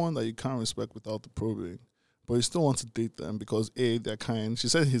it's someone that you can't respect without the probing, but you still want to date them because A, they're kind. She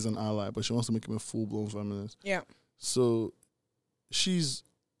said he's an ally, but she wants to make him a full-blown feminist. Yeah. So she's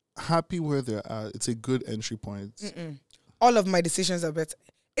happy where they're at. It's a good entry point. All of my decisions are better.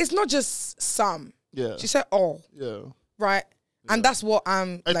 It's not just some. Yeah. She said all. Yeah. Right? Yeah. And that's what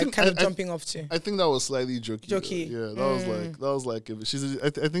I'm jumping off to. I think that was slightly jokey. Yeah, that was like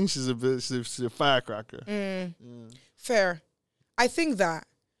I think she's a firecracker. Yeah. Fair. I think that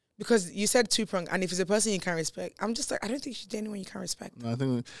because you said two-pronged, and if it's a person you can't respect, I'm just like, I don't think you should date anyone you can't respect. No,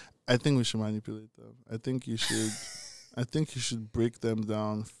 I think we should manipulate them. I think you should break them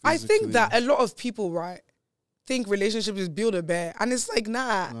down physically. I think that a lot of people, right, think relationships is build a bear, and it's like,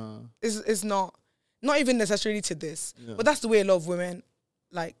 nah. It's not even necessarily to this. Yeah. But that's the way a lot of women,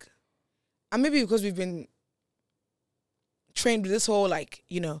 like, and maybe because we've been trained with this whole, like,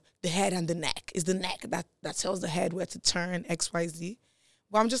 the head and the neck. Is the neck that tells the head where to turn, X, Y, Z.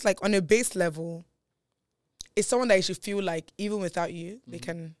 But I'm just like, on a base level, it's someone that you should feel like, even without you, they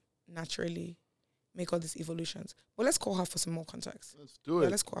can naturally make all these evolutions. But let's call her for some more context. Let's do it. Yeah,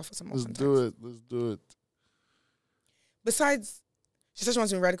 let's call her for some more context. Let's do it. Besides, she said she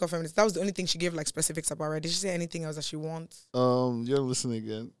wants to be radical feminist. That was the only thing she gave like specifics about, right? Did she say anything else that she wants? You're listening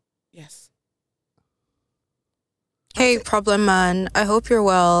again. Yes. Hey, problem man. I hope you're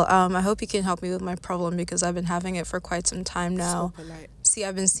well. I hope you can help me with my problem because I've been having it for quite some time now. So polite. See,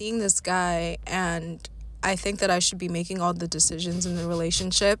 I've been seeing this guy and I think that I should be making all the decisions in the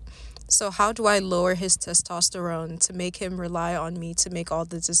relationship. So how do I lower his testosterone to make him rely on me to make all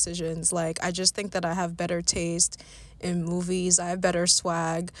the decisions? Like, I just think that I have better taste in movies. I have better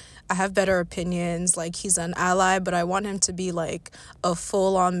swag. I have better opinions. Like, he's an ally, but I want him to be like a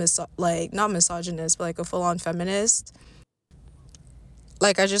full-on, not misogynist, but like a full-on feminist.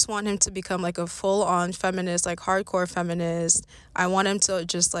 Like, I just want him to become like a full-on feminist, like hardcore feminist. I want him to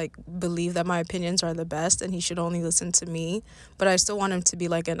just like believe that my opinions are the best and he should only listen to me. But I still want him to be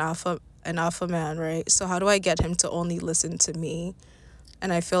like an alpha man, right? So how do I get him to only listen to me?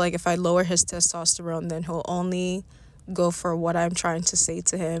 And I feel like if I lower his testosterone, then he'll only go for what I'm trying to say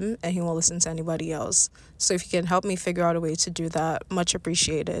to him and he won't listen to anybody else. So if you can help me figure out a way to do that, much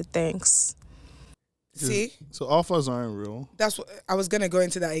appreciated. Thanks. See? So alphas aren't real. That's what I was going to go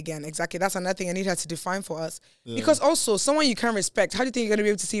into that again. Exactly. That's another thing I need her to define for us. Yeah. Because also, someone you can't respect, how do you think you're going to be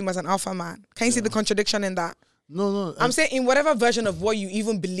able to see him as an alpha man? Can you see the contradiction in that? No. I'm saying in whatever version of what you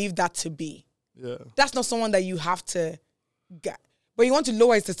even believe that to be. Yeah. That's not someone that you have to get. But you want to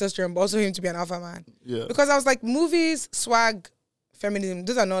lower his testosterone, but also him to be an alpha man. Yeah. Because I was like, movies, swag, feminism,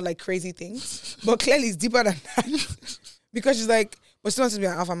 those are not like crazy things. But clearly it's deeper than that. Because she's like, but she wants to be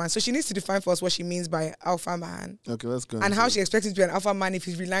an alpha man. So she needs to define for us what she means by alpha man. Okay, let's go. And how she expects him to be an alpha man if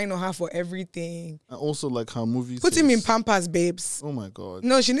he's relying on her for everything. And also like her movies. Put him in Pampers, babes. Oh my God.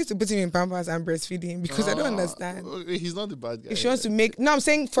 No, she needs to put him in Pampers and breastfeed him because I don't understand. He's not the bad guy. If she wants to make... No, I'm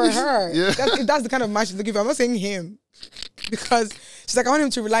saying for her. Yeah. That's the kind of man she's looking for. I'm not saying him. Because she's like, I want him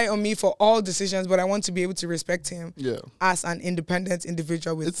to rely on me for all decisions, but I want to be able to respect him as an independent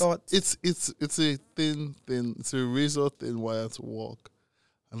individual with thoughts. It's a thin, it's a razor thin wire to walk.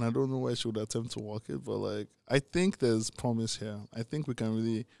 And I don't know why she would attempt to walk it, but like, I think there's promise here. I think we can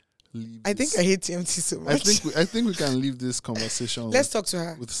really leave I think I hate TMT so much. I think we can leave this conversation Let's talk to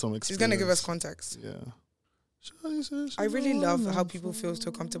her. With some experience. She's going to give us context. Yeah. I really love how people feel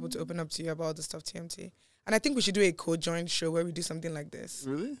so comfortable to open up to you about the stuff TMT. And I think we should do a co-joint show where we do something like this.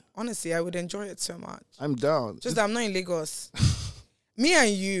 Really? Honestly, I would enjoy it so much. I'm down. Just that I'm not in Lagos. Me and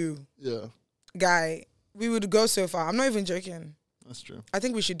you, guy, we would go so far. I'm not even joking. That's true. I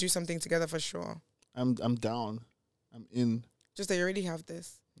think we should do something together for sure. I'm down. I'm in. Just that you already have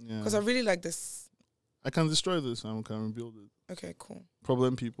this. Yeah. Because I really like this. I can destroy this and I can rebuild it. Okay, cool.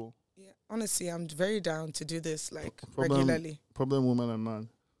 Problem people. Yeah. Honestly, I'm very down to do this like regularly. Problem woman and man.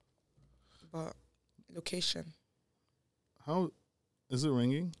 but location. How is it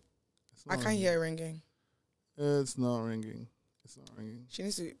ringing? I can't hear it ringing. It's not ringing. It's not ringing. She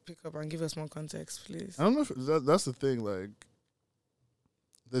needs to pick up and give us more context, please. I don't know if that's the thing. Like,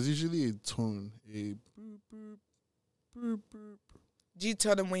 there's usually a tone, a boop, boop, boop, boop. Do you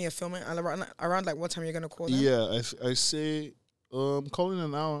tell them when you're filming and around like what time you're gonna call them? Yeah, I say call in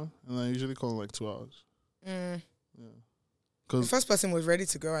an hour, and I usually call in like 2 hours. Yeah. The first person was ready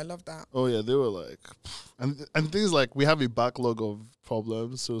to go. I love that. Oh yeah, they were like, and things like we have a backlog of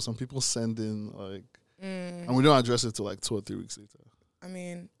problems, so some people send in like, and we don't address it till like 2 or 3 weeks later. I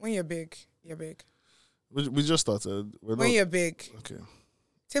mean, when you're big, you're big. We just started. When you're big, okay.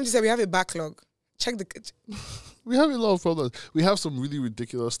 Tim said we have a backlog. Check the. We have a lot of problems. We have some really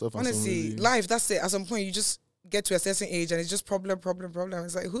ridiculous stuff. Honestly, life. That's it. At some point, you just get to a certain age, and it's just problem.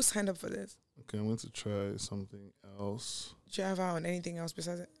 It's like, who signed up for this? Okay, I'm going to try something else. Did you have her on anything else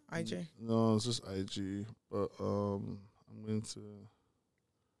besides IG? No, it's just IG. But I'm going to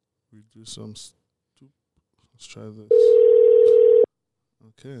redo some. Let's try this.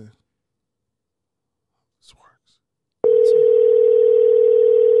 Okay. This works.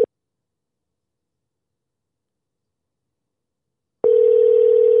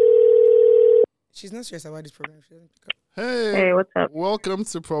 She's not serious about this problem. She doesn't pick up. Hey, what's up? Welcome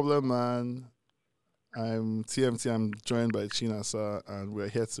to Problem Man. I'm TMT. I'm joined by Chinasa, and we're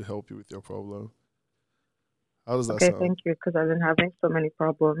here to help you with your problem. How does that sound? Okay, thank you, because I've been having so many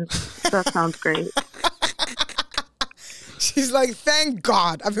problems. That sounds great. She's like, thank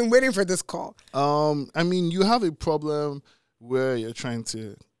God. I've been waiting for this call. I mean, you have a problem where you're trying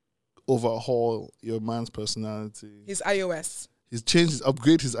to overhaul your man's personality. His iOS.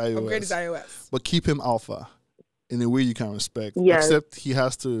 Upgrade his iOS. Upgrade his iOS. But keep him alpha in a way you can respect. Yes. Except he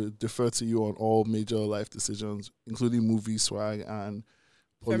has to defer to you on all major life decisions, including movie swag and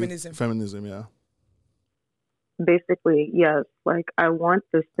Feminism, yeah. Basically, yes. Like, I want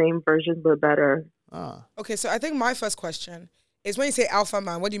the same version, but better. Okay, so I think my first question is when you say alpha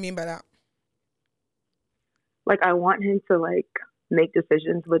man, what do you mean by that? Like, I want him to, like, make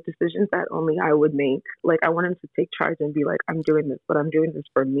decisions, but decisions that only I would make. Like, I want him to take charge and be like, I'm doing this, but I'm doing this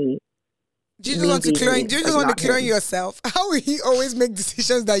for me. Do you just want to clone yourself? How will he always make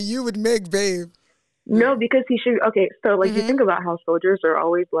decisions that you would make, babe? No, because he should. Okay, so like you think about how soldiers are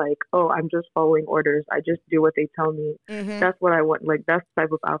always like, oh, I'm just following orders. I just do what they tell me. That's what I want. Like, that's the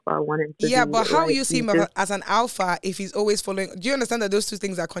type of alpha I want him to be. Yeah, but how will you see him as an alpha if he's always following? Do you understand that those two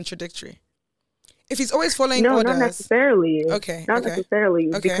things are contradictory? If he's always following orders. No, not necessarily. Okay. Not necessarily.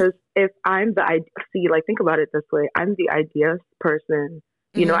 Okay. Because if I'm think about it this way. I'm the ideas person.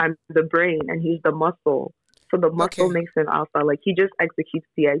 You know, I'm the brain and he's the muscle. So the muscle makes him alpha. Like, he just executes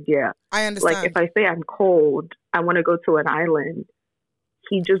the idea. I understand. Like, if I say I'm cold, I want to go to an island,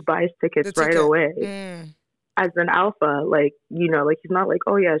 he just buys tickets right away. As an alpha, like, you know, like, he's not like,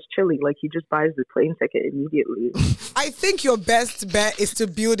 oh yeah, it's chilly. Like, he just buys the plane ticket immediately. I think your best bet is to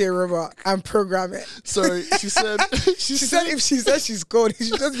build a robot and program it. Sorry, she said if she says she's cold, he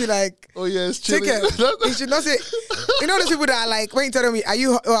should just be like, oh yeah, it's chilly. He should not say, you know those people that are like, when you tell them,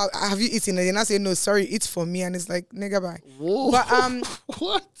 have you eaten? And they not say, no, sorry, it's for me. And it's like, nigga, bye. Whoa. But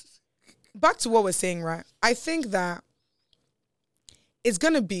what? Back to what we're saying, right? I think that it's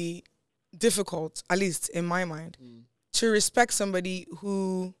gonna be difficult, at least in my mind, to respect somebody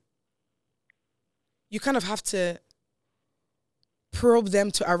who you kind of have to probe them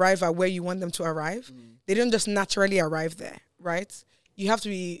to arrive at where you want them to arrive. They don't just naturally arrive there, right? You have to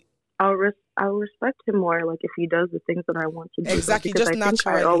be. I'll respect him more, like, if he does the things that I want to do. Exactly, just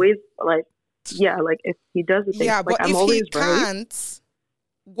naturally. I always like, like, if he does the things, yeah, but like, if I'm always he can't,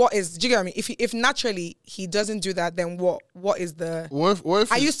 what is? Do you get what I mean? If naturally he doesn't do that, then what is the? What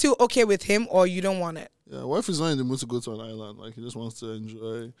if are you still okay with him, or you don't want it? Yeah. What if he's not in the mood to go to an island? Like, he just wants to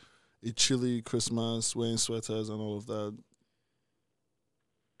enjoy a chilly Christmas, wearing sweaters and all of that.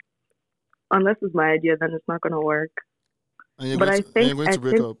 Unless it's my idea, then it's not going to work. And you're going to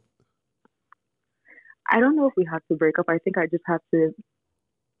break up. I don't know if we have to break up. I think I just have to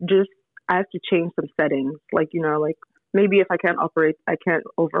I have to change some settings. Like, you know, like, maybe if I can't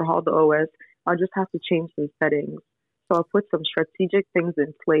overhaul the OS, I'll just have to change some settings. So I'll put some strategic things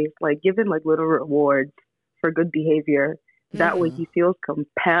in place, like give him like little rewards for good behavior. That way he feels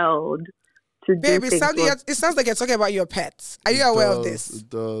compelled to do things. It sounds like you're talking about your pets. Are you aware of this? It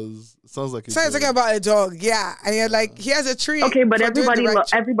does. It sounds like you're talking about a dog, yeah. And you're like, he has a treat. Okay, but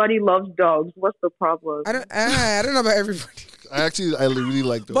everybody loves dogs. What's the problem? I don't know about everybody. I really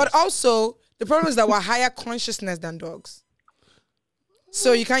like dogs. But also, the problem is that we're higher consciousness than dogs.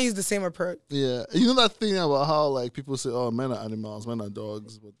 So you can't use the same approach. Yeah. You know that thing about how like people say, oh, men are animals, men are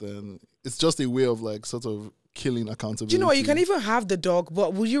dogs, but then it's just a way of like sort of killing accountability. Do you know what? You can even have the dog,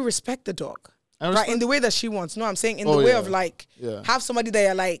 but will you respect the dog? Right, in the way that she wants. No, I'm saying in the way of like, have somebody that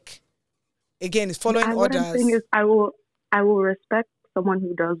you're like, again, is following orders. What I'm saying is I will respect someone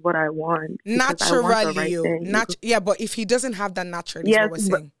who does what I want. Naturally. Yeah, but if he doesn't have that naturally, yes, is what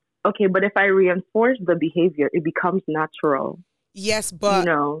we're saying. Okay, but if I reinforce the behavior, it becomes natural. Yes, but you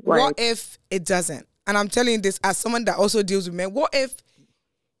know, like, what if it doesn't? And I'm telling you this as someone that also deals with men. What if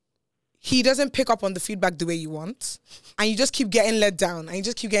he doesn't pick up on the feedback the way you want, and you just keep getting let down, and you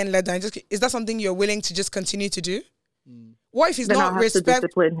just keep getting let down? Is that something you're willing to just continue to do? What if he's then not to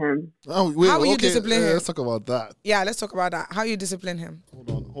discipline him? How will you discipline him? Let's talk about that. Yeah, let's talk about that. How you discipline him? Hold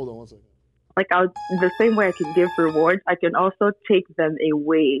on 1 second. Like the same way I can give rewards, I can also take them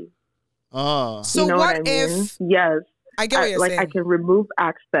away. So you know what I mean? Yes. I get what you're saying. I can remove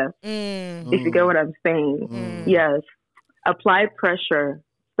access. If you get what I'm saying. Yes. Apply pressure.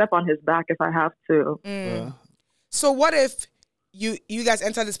 Step on his back if I have to. So what if you guys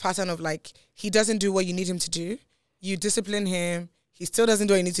enter this pattern of like, he doesn't do what you need him to do, you discipline him, he still doesn't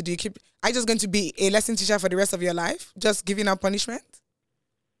do what you need to do, are you just going to be a lesson teacher for the rest of your life, just giving out punishment?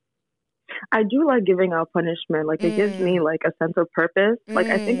 I do like giving out punishment. Like it gives me like a sense of purpose. Like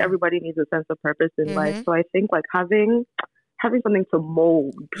I think everybody needs a sense of purpose in life. So I think like having something to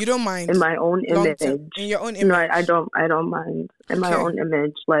mold. You don't mind in my own image. In your own image. No, I don't mind in my own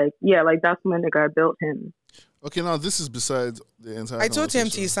image. Like like that's when the guy built him. Okay, now this is besides the entire. I told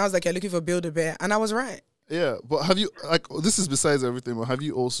TMT it sounds like you're looking for Build-A-Bear, and I was right. Yeah, but have you like this is besides everything? But have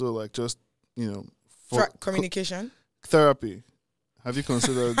you also like just for communication therapy? Have you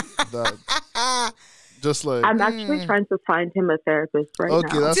considered that? Just like I'm actually trying to find him a therapist right now.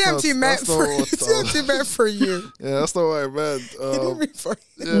 That's TMT meant for you. Yeah, that's not what I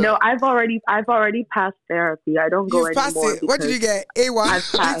meant. No, I've already passed therapy. I don't go anymore. What did you get? A1,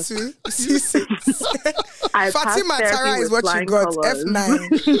 I've passed. A2, C6. Fatima Tara is what you got. Colors.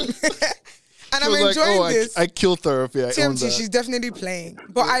 F9. And I'm enjoying this. I kill therapy. TMT, she's definitely playing.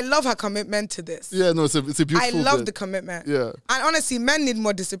 But I love her commitment to this. Yeah, no, it's a beautiful I love the commitment. Yeah. And honestly, men need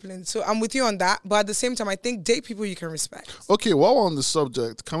more discipline. So I'm with you on that. But at the same time, I think date people you can respect. Okay, while we're on the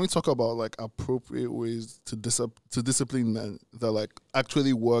subject, can we talk about like appropriate ways to discipline men that like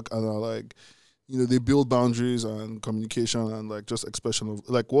actually work and are like, they build boundaries and communication and like just expression of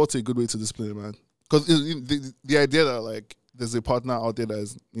like what's a good way to discipline a man? Because the idea that like there's a partner out there that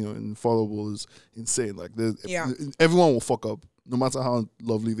is, infallible is insane. Like, everyone will fuck up, no matter how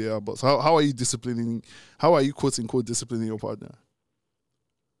lovely they are. But how are you disciplining? How are you quote unquote disciplining your partner?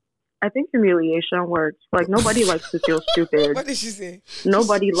 I think humiliation works. Like nobody likes to feel stupid. What did she say?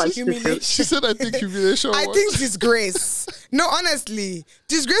 Nobody likes to feel. She said, "I think humiliation." I think disgrace. No, honestly,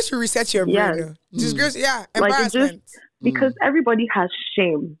 disgrace will reset your brain. Disgrace, embarrassment. Because everybody has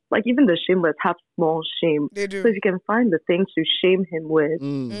shame. Like, even the shameless have small shame. They do. So if you can find the things to shame him with,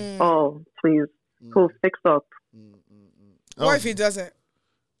 oh, please, he'll fix up. What if he doesn't?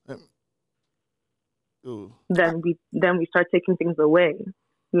 Then we start taking things away.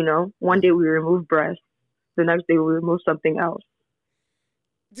 One day we remove breasts. The next day we remove something else.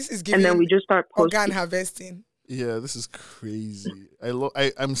 This is giving. And then we just start organ harvesting. Yeah, this is crazy.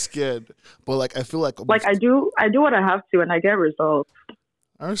 I'm scared, but like I feel like I do what I have to, and I get results.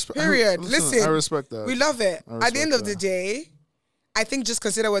 Period. Listen, I respect that. We love it. At the end of the day, I think just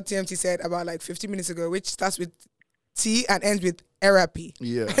consider what TMT said about like 50 minutes ago, which starts with T and ends with therapy.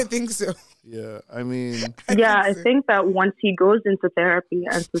 Yeah, I think so. Yeah, I mean, I think that once he goes into therapy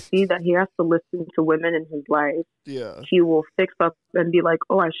and to see that he has to listen to women in his life, he will fix up and be like,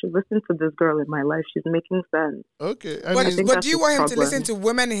 oh, I should listen to this girl in my life. She's making sense. Okay. But do you want him to listen to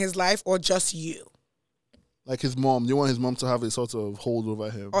women in his life or just you? Like his mom. Do you want his mom to have a sort of hold over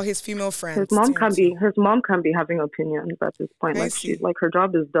him? Or his female friends? His mom can be having opinions at this point. Like her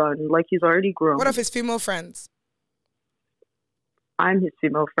job is done. Like he's already grown. What of his female friends? I'm his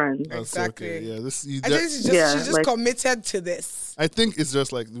female friend. Exactly. Okay. Yeah, she's just committed to this. I think it's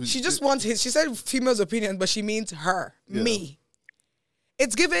just like she just wants his. She said female's opinion, but she means her, me.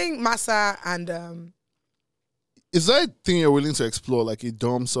 It's giving Massa and. Is that a thing you're willing to explore, like a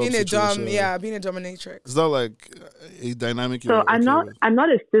dom sub situation? Being a dominatrix. Is that like a dynamic? So I'm not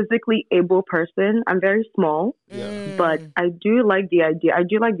a physically able person. I'm very small. But I do like the idea. I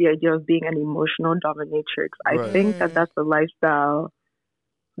do like the idea of being an emotional dominatrix. I think that's a lifestyle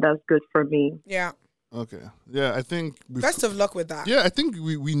that's good for me. Yeah. Okay. Yeah, I think. Best of luck with that. Yeah, I think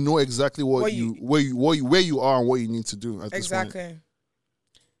we know exactly where you are and what you need to do. At this point.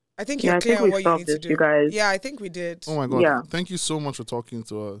 I think you're clear on what you need to do. You guys. Yeah, I think we did. Oh my God. Yeah. Thank you so much for talking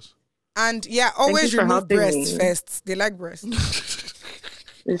to us. And yeah, always remove breasts first. They like breasts.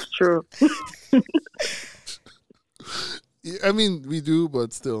 It's true. I mean, we do,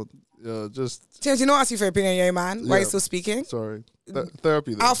 but still, just. James, you know, ask you for your opinion, yeah, man. Why are you still speaking? Sorry.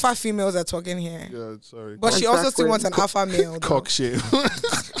 Therapy. Then. Alpha females are talking here. Yeah, sorry. But she also still wants an alpha male. Cock shame.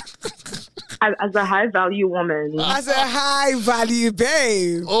 As a high value woman. As a high value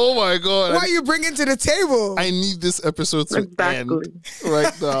babe. Oh my God. What are you bringing to the table? I need this episode to end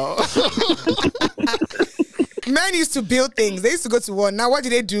right now. Men used to build things. They used to go to war. Now what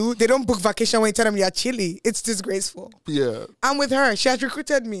do? They don't book vacation when you tell them you're chilly. It's disgraceful. Yeah. I'm with her. She has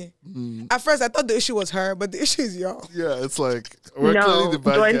recruited me. At first, I thought the issue was her, but the issue is y'all. Yeah, it's like, we're clearly the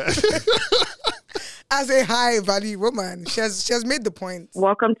bad guy. As a high value woman, she has made the point.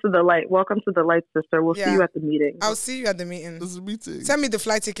 Welcome to the light. Welcome to the light, sister. We'll see you at the meeting. I'll see you at the meeting. This is a meeting. Send me the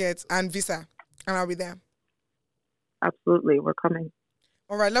flight tickets and visa, and I'll be there. Absolutely. We're coming.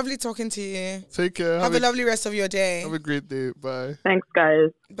 All right. Lovely talking to you. Take care. Have a lovely rest of your day. Have a great day. Bye. Thanks, guys.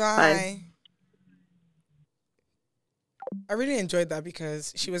 Bye. I really enjoyed that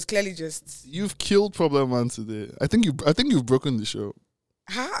because she was clearly just. You've killed Problem Man today. I think you've broken the show.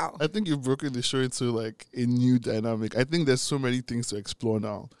 How? I think you've broken the show into like a new dynamic. I think there's so many things to explore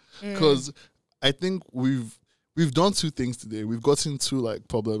now. Because I think we've done two things today. We've gotten two like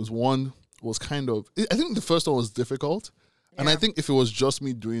problems. One was kind of, I think the first one was difficult. And I think if it was just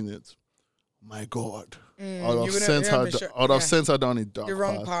me doing it, my God, I would have sent her down a dark the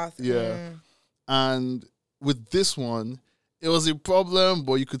wrong path. Yeah. And with this one, it was a problem,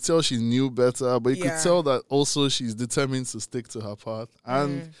 but you could tell she knew better. But you could tell that also she's determined to stick to her path.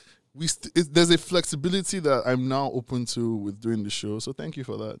 And there's a flexibility that I'm now open to with doing the show. So thank you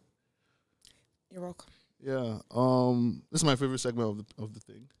for that. You're welcome. Yeah. This is my favorite segment of the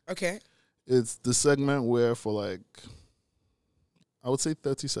thing. Okay. It's the segment where for like, I would say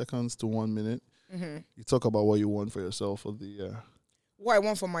 30 seconds to 1 minute, you talk about what you want for yourself for the year. What I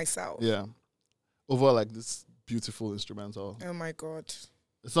want for myself? Yeah. Over like this beautiful instrumental. Oh my God.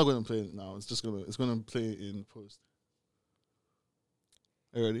 It's not going to play it now. It's going to play in post.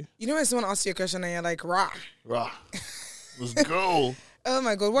 Are you ready? You know when someone asks you a question and you're like, rah. Rah. Let's go. Oh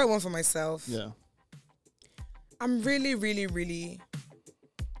my God. What I want for myself? Yeah. I'm really, really, really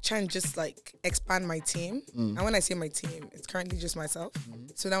trying to just like expand my team. And when I say my team, it's currently just myself.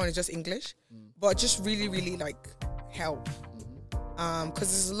 So that one is just English. But just really, really like help. Because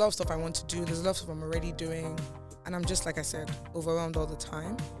there's a lot of stuff I want to do. There's a lot of stuff I'm already doing. And I'm just, like I said, overwhelmed all the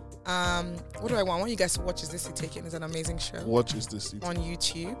time. What do I want? I want you guys to watch Is This It Taken? It's an amazing show. Watch Is This It on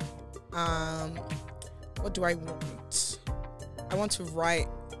YouTube. What do I want? I want to write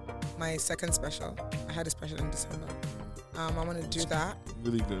my second special. I had a special in December. I want to do that.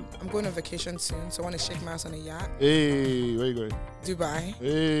 Really good. I'm going on vacation soon, so I want to shake my ass on a yacht. Hey, where you going? Dubai.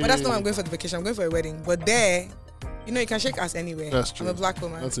 Hey. But that's not why I'm going for the vacation. I'm going for a wedding. But there, you know, you can shake ass anywhere. That's true. I'm a black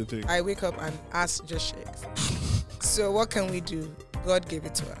woman. That's the thing. I wake up and ass just shakes. So what can we do? God gave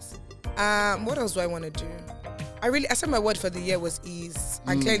it to us. What else do I want to do? I said my word for the year was ease.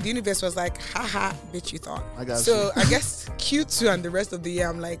 And clearly the universe was like, haha, bitch, you thought. I got so you. I guess Q2 and the rest of the year,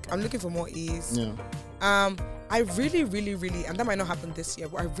 I'm looking for more ease. Yeah. I really, really, really, and that might not happen this year,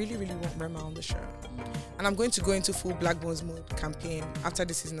 but I really, really want Rema on the show. And I'm going to go into full Black Bones mode campaign after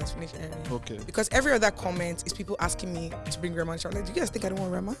the season has finished airing. Okay. Because every other comment is people asking me to bring Rema on the show. I'm like, do you guys think I don't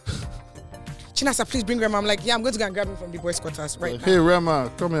want Rema? Chinasa, please bring Rema. I'm like, yeah, I'm going to go and grab him from the boys' quarters right now. Hey,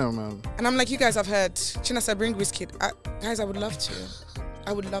 Rema, come here, man. And I'm like, you guys have heard. Chinasa, bring Wizkid. Guys, I would love to.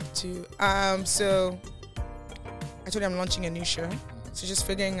 I would love to. So I told you I'm launching a new show. So just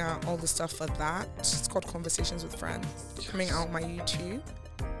figuring out all the stuff for that. It's called Conversations with Friends. Yes. Coming out on my YouTube.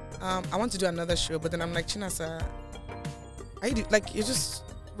 I want to do another show, but then I'm like, Chinasa, you just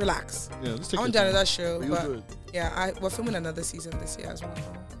relax. Yeah, just take I want to do another show. But yeah, we're filming another season this year as well.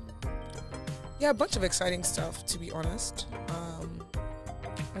 Yeah, a bunch of exciting stuff, to be honest.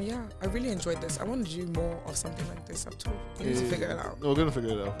 And yeah, I really enjoyed this. I want to do more of something like this. I've told you. We need to figure it out. No, we're going to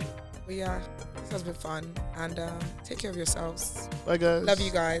figure it out. But yeah, this has been fun. And take care of yourselves. Bye, guys. Love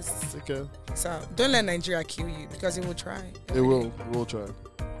you guys. Take care. So don't let Nigeria kill you because it will try. It will. It will try.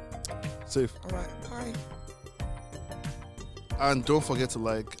 Safe. All right. Bye. And don't forget to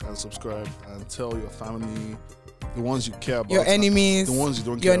like and subscribe and tell your family, the ones you care about, your enemies, the ones you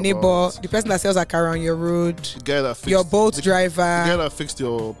don't care about, your neighbor, the person that sells akara on your road, the guy that fixed your boat driver, the guy that fixed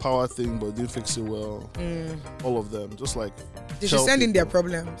your power thing but didn't fix it well. All of them, just like they should send in their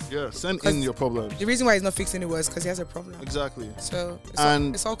problems. Yeah, send in your problems. The reason why he's not fixing it was because he has a problem. Exactly. So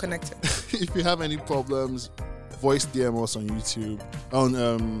it's all connected. If you have any problems, voice DM us on YouTube, on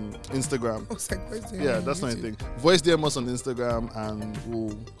Instagram. I was like, voice DM Yeah, on that's not YouTube. anything. Voice DM us on Instagram, and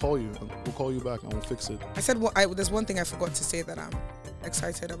we'll call you. We'll call you back, and we'll fix it. I said, there's one thing I forgot to say that I'm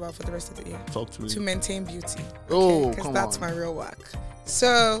excited about for the rest of the year. Talk to me. To maintain beauty. Oh, because come that's on. my real work.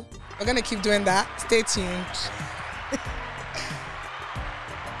 So we're gonna keep doing that. Stay tuned.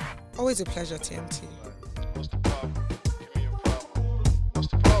 Always a pleasure, TMT.